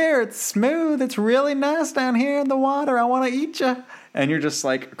down here? It's smooth. It's really nice down here in the water. I want to eat you. And you're just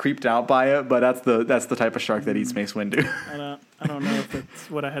like creeped out by it, but that's the type of shark that eats Mace Windu. I don't know if that's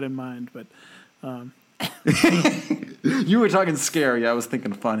what I had in mind, but you were talking scary. I was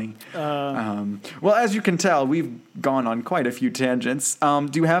thinking funny. Well, as you can tell, we've gone on quite a few tangents.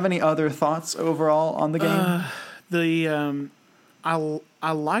 Do you have any other thoughts overall on the game?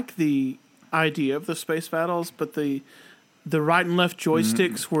 I like the idea of the space battles, but the right and left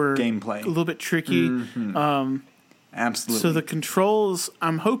joysticks were gameplay a little bit tricky. Absolutely. So the controls,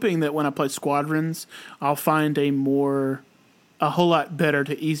 I'm hoping that when I play Squadrons, I'll find a whole lot better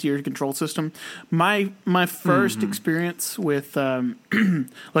to easier control system. My first experience with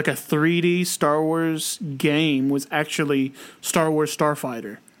like a 3D Star Wars game was actually Star Wars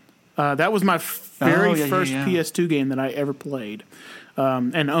Starfighter. That was my very first PS2 game that I ever played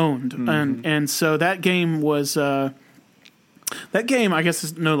and owned. And so that game was that game, I guess,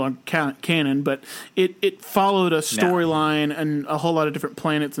 is no longer canon, but it followed a storyline and a whole lot of different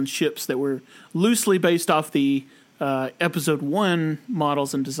planets and ships that were loosely based off the Episode 1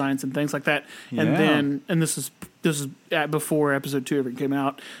 models and designs and things like that. And this is before Episode 2 ever came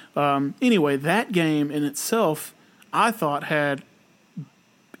out. Anyway, that game in itself, I thought, had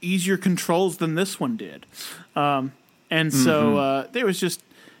easier controls than this one did. So there was just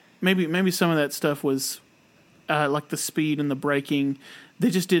maybe some of that stuff was like the speed and the braking. They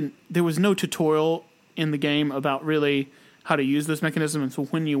just didn't. There was no tutorial in the game about really how to use this mechanism, and so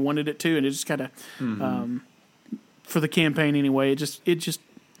when you wanted it to, and it just kind of for the campaign anyway, it just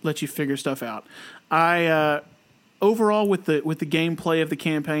lets you figure stuff out. I overall with the gameplay of the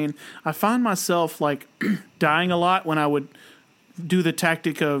campaign, I find myself like dying a lot when I would do the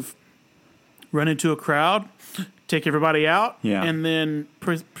tactic of run into a crowd, take everybody out, Yeah. and then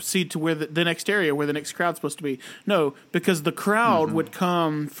proceed to where the next area where the next crowd's supposed to be. No, because the crowd would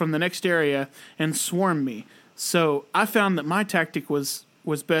come from the next area and swarm me. So I found that my tactic was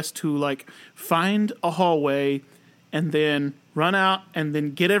best to like find a hallway and then run out and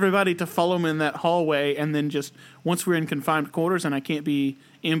then get everybody to follow me in that hallway, and then just once we're in confined quarters and I can't be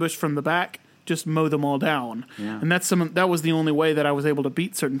ambushed from the back, just mow them all down. Yeah. And that was the only way that I was able to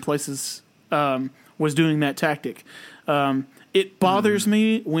beat certain places, was doing that tactic. It bothers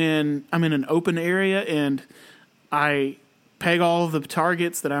me when I'm in an open area and I peg all of the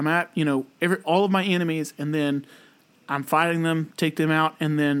targets that I'm at, all of my enemies, and then I'm fighting them, take them out,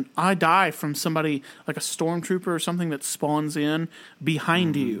 and then I die from somebody like a stormtrooper or something that spawns in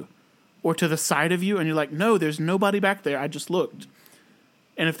behind you or to the side of you, and you're like, no, there's nobody back there. I just looked.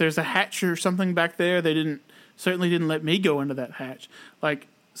 And if there's a hatch or something back there, they certainly didn't let me go into that hatch.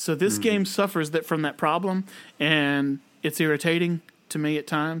 So this game suffers from that problem, and it's irritating to me at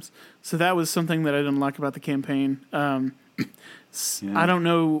times. So that was something that I didn't like about the campaign. I don't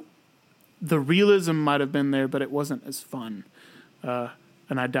know. The realism might have been there, but it wasn't as fun.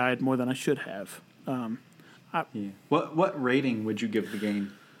 And I died more than I should have. What rating would you give the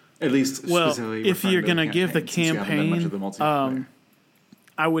game? At least Well, specifically if you're going to give the since you haven't done much of the multiplayer.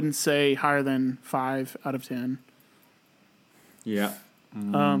 I wouldn't say higher than 5 out of 10. Yeah.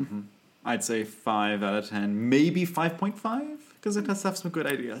 I'd say 5 out of 10. Maybe 5.5, because it does have some good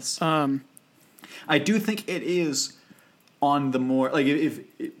ideas. I do think it is on the more... Like,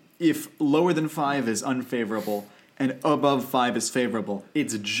 if lower than 5 is unfavorable and above 5 is favorable,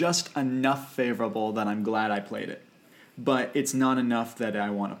 it's just enough favorable that I'm glad I played it. But it's not enough that I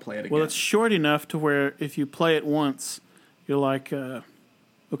want to play it again. Well, it's short enough to where if you play it once, you're like,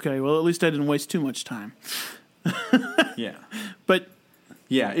 okay, well, at least I didn't waste too much time. Yeah. But...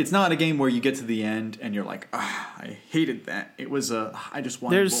 Yeah, it's not a game where you get to the end and you're like, I hated that. It was I just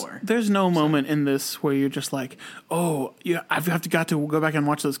wanted more. There's no moment in this where you're just like, oh, yeah, I've got to go back and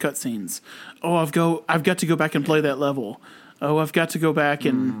watch those cutscenes. Oh, I've got to go back and play that level. Oh, I've got to go back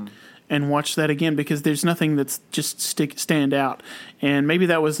and watch that again, because there's nothing that's just stand out. And maybe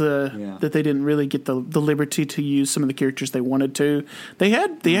that was that they didn't really get the liberty to use some of the characters they wanted to. They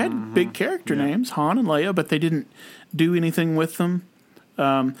had big character names, Han and Leia, but they didn't do anything with them.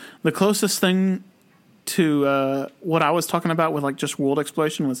 The closest thing to what I was talking about with like just world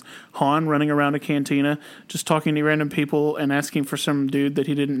exploration was Han running around a cantina, just talking to random people and asking for some dude that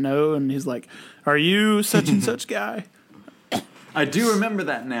he didn't know, and he's like, "Are you such and such guy?" I do remember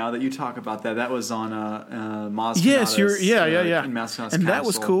that now that you talk about that. That was on Maz. Yes, in and Maz Kanata's that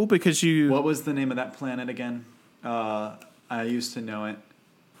was castle. cool because What was the name of that planet again? I used to know it.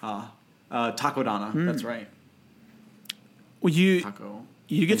 Takodana. That's right. Well, Taco.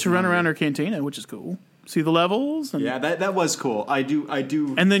 you get to run around her cantina, which is cool. See the levels. And, Yeah, that was cool. I do.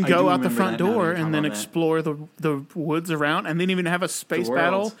 and then I go do out the remember front that now that door you talk and then about that. explore the woods around, and then even have a space world,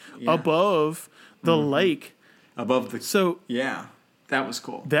 battle yeah. above the lake. above the. So Yeah, that was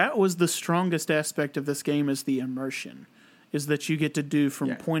cool. that was the strongest aspect of this game, is the immersion. Is that you get to do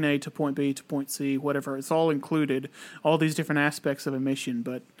from point A to point B to point C, whatever. It's all included, all these different aspects of a mission.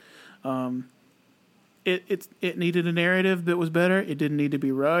 But it needed a narrative that was better. It didn't need to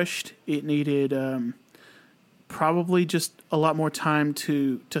be rushed. It needed probably just a lot more time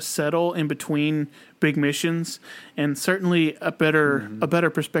to settle in between big missions, and certainly a better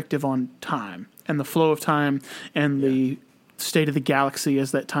perspective on time and the flow of time and the state of the galaxy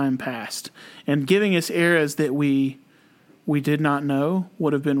as that time passed, and giving us eras that we did not know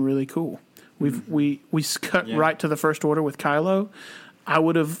would have been really cool. We cut right to the First Order with Kylo. I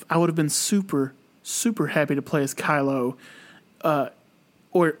would have been super happy to play as Kylo.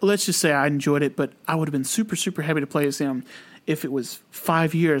 Or let's just say I enjoyed it, but I would have been super happy to play as him if it was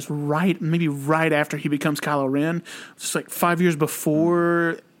 5 years, maybe right after he becomes Kylo Ren, just like 5 years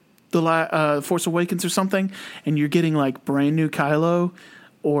before the Force Awakens or something, and you're getting like brand new Kylo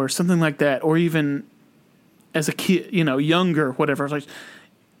or something like that, or even as a kid, younger, whatever. Like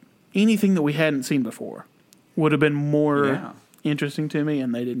anything that we hadn't seen before would have been more interesting to me,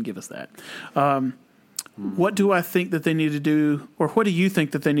 and they didn't give us that. What do I think that they need to do, or what do you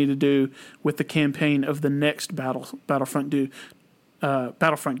think that they need to do with the campaign of the next Battlefront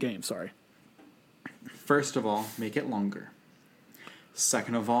game? Sorry. First of all, make it longer.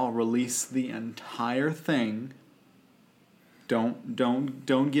 Second of all, release the entire thing.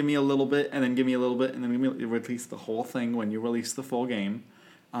 Don't give me a little bit and then give me a little bit and then release the whole thing when you release the full game.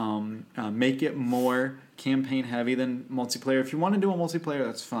 Make it more campaign heavy than multiplayer. If you want to do a multiplayer,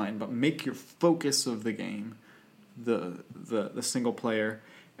 that's fine, but make your focus of the game the single player,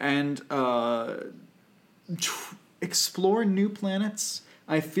 and explore new planets.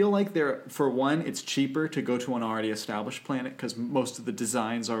 I feel like for one, it's cheaper to go to an already established planet because most of the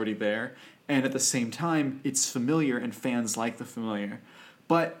design's already there. And at the same time, it's familiar and fans like the familiar.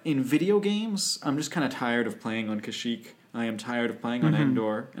 But in video games, I'm just kind of tired of playing on Kashyyyk. I am tired of playing on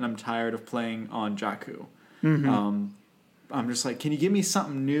Endor, and I'm tired of playing on Jakku. I'm just like, can you give me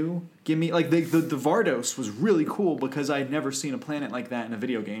something new? Give me, like, the Vardos was really cool because I'd never seen a planet like that in a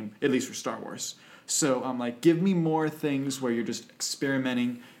video game, at least for Star Wars. So I'm like, give me more things where you're just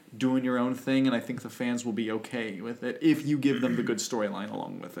experimenting, doing your own thing, and I think the fans will be okay with it if you give them the good storyline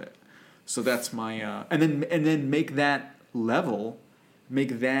along with it. So that's my and then make that level,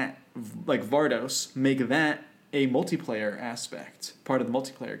 make that like Vardos, make that a multiplayer aspect, part of the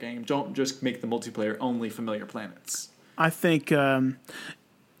multiplayer game. Don't just make the multiplayer only familiar planets. I think as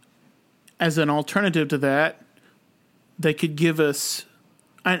an alternative to that, they could give us.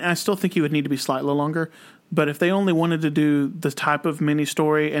 I still think it would need to be slightly longer, but if they only wanted to do the type of mini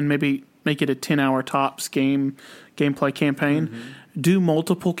story and maybe make it a 10-hour tops gameplay campaign, do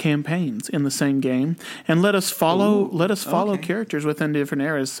multiple campaigns in the same game, and let us follow characters within different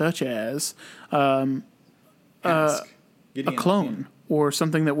eras, such as a clone or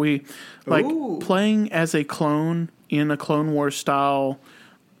something that we like. Playing as a clone in a Clone Wars style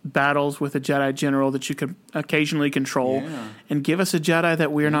battles with a Jedi general that you can occasionally control, and give us a Jedi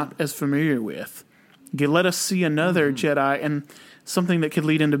that we're not as familiar with. Let us see another Jedi and something that could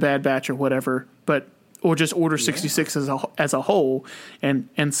lead into Bad Batch or whatever, or just Order 66 as a whole, and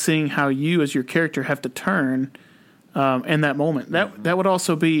seeing how you as your character have to turn in that moment. That would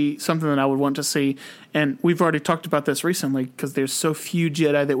also be something that I would want to see. And we've already talked about this recently because there's so few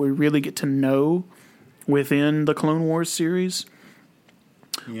Jedi that we really get to know within the Clone Wars series.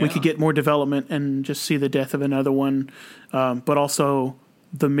 We could get more development and just see the death of another one, but also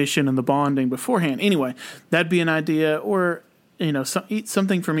the mission and the bonding beforehand. Anyway, that'd be an idea, or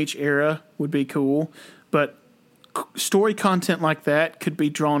something from each era would be cool. But story content like that could be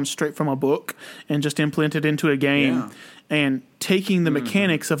drawn straight from a book and just implemented into a game, and taking the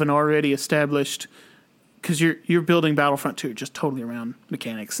mechanics of an already established, because you're building Battlefront 2 just totally around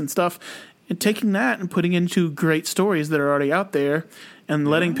mechanics and stuff, and taking that and putting into great stories that are already out there, and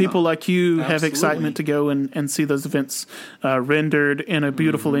letting people like you have excitement to go and see those events rendered in a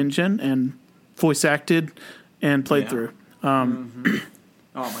beautiful engine and voice acted and played through. Oh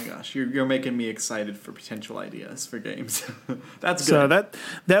my gosh, you're making me excited for potential ideas for games. That's good. So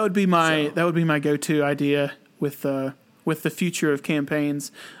that would be my go-to idea with the future of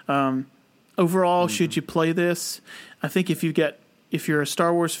campaigns. Overall, should you play this? I think if you're a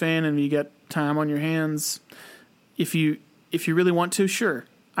Star Wars fan and you get time on your hands, if you really want to, sure.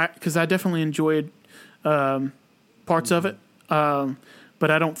 Because I definitely enjoyed parts of it, but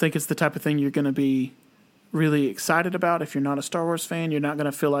I don't think it's the type of thing you're going to be really excited about. If you're not a Star Wars fan, you're not going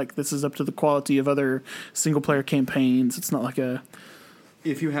to feel like this is up to the quality of other single-player campaigns. It's not like a...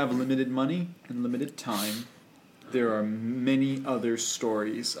 If you have limited money and limited time, there are many other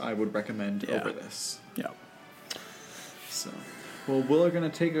stories I would recommend over this. Yeah. So, well, we're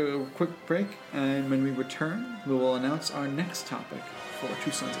going to take a quick break, and when we return, we will announce our next topic for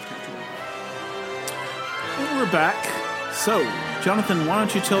Two Sons of Tatooine. And we're back. So, Jonathan, why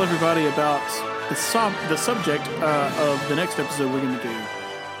don't you tell everybody about the subject of the next episode we're going to do?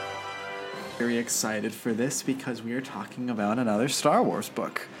 Very excited for this because we are talking about another Star Wars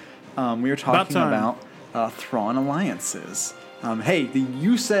book. We are talking about Thrawn Alliances.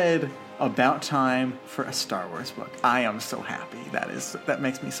 You said about time for a Star Wars book. I am so happy. That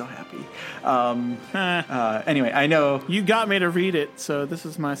makes me so happy. Anyway, I know you got me to read it, so this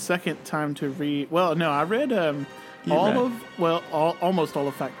is my second time to read. Well, no, I read almost all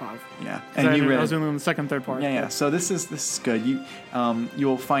of Fact 5. Yeah, and I was in the second, third part. Yeah. So this is good.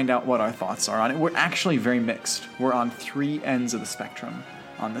 You'll find out what our thoughts are on it. We're actually very mixed. We're on three ends of the spectrum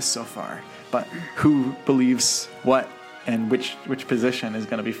on this so far. But who believes what and which position is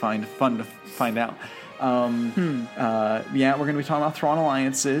going to be fun to find out. We're going to be talking about Thrawn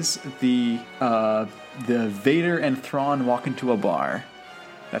Alliances. The Vader and Thrawn walk into a bar.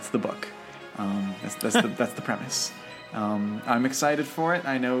 That's the book. That's the premise. I'm excited for it.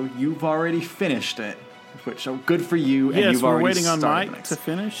 I know you've already finished it, so good for you. Yes, and you've we're already waiting on started Mike to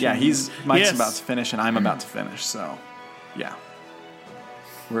finish. Yeah, Mike's about to finish, and I'm about to finish. So, yeah,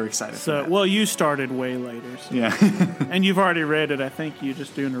 we're excited. So, well, you started way later. So. Yeah, and you've already read it. I think you're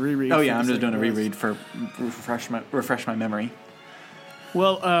just doing a reread. Oh yeah, I'm just doing a reread for refresh my memory.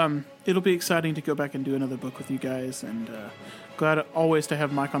 Well, it'll be exciting to go back and do another book with you guys, and glad always to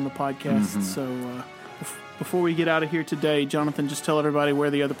have Mike on the podcast. So before we get out of here today, Jonathan, just tell everybody where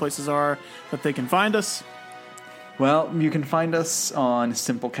the other places are that they can find us. Well, you can find us on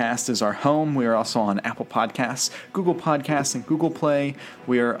Simplecast is our home. We are also on Apple Podcasts, Google Podcasts, and Google Play.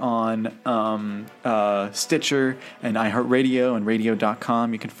 We are on Stitcher and iHeartRadio and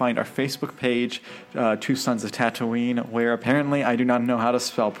radio.com. You can find our Facebook page, Two Sons of Tatooine, where apparently I do not know how to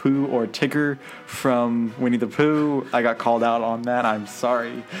spell Pooh or Tigger from Winnie the Pooh. I got called out on that. I'm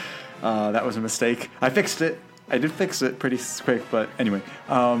sorry. That was a mistake. I fixed it. I did fix it pretty quick, but anyway.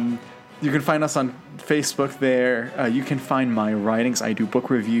 You can find us on Facebook there. You can find my writings. I do book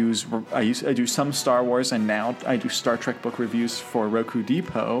reviews. I do some Star Wars, and now I do Star Trek book reviews for Roku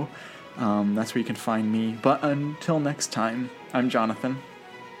Depot. That's where you can find me. But until next time, I'm Jonathan.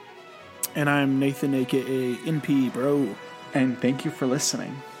 And I'm Nathan, a.k.a. NP Bro. And thank you for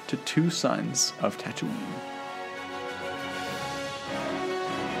listening to Two Sons of Tatooine.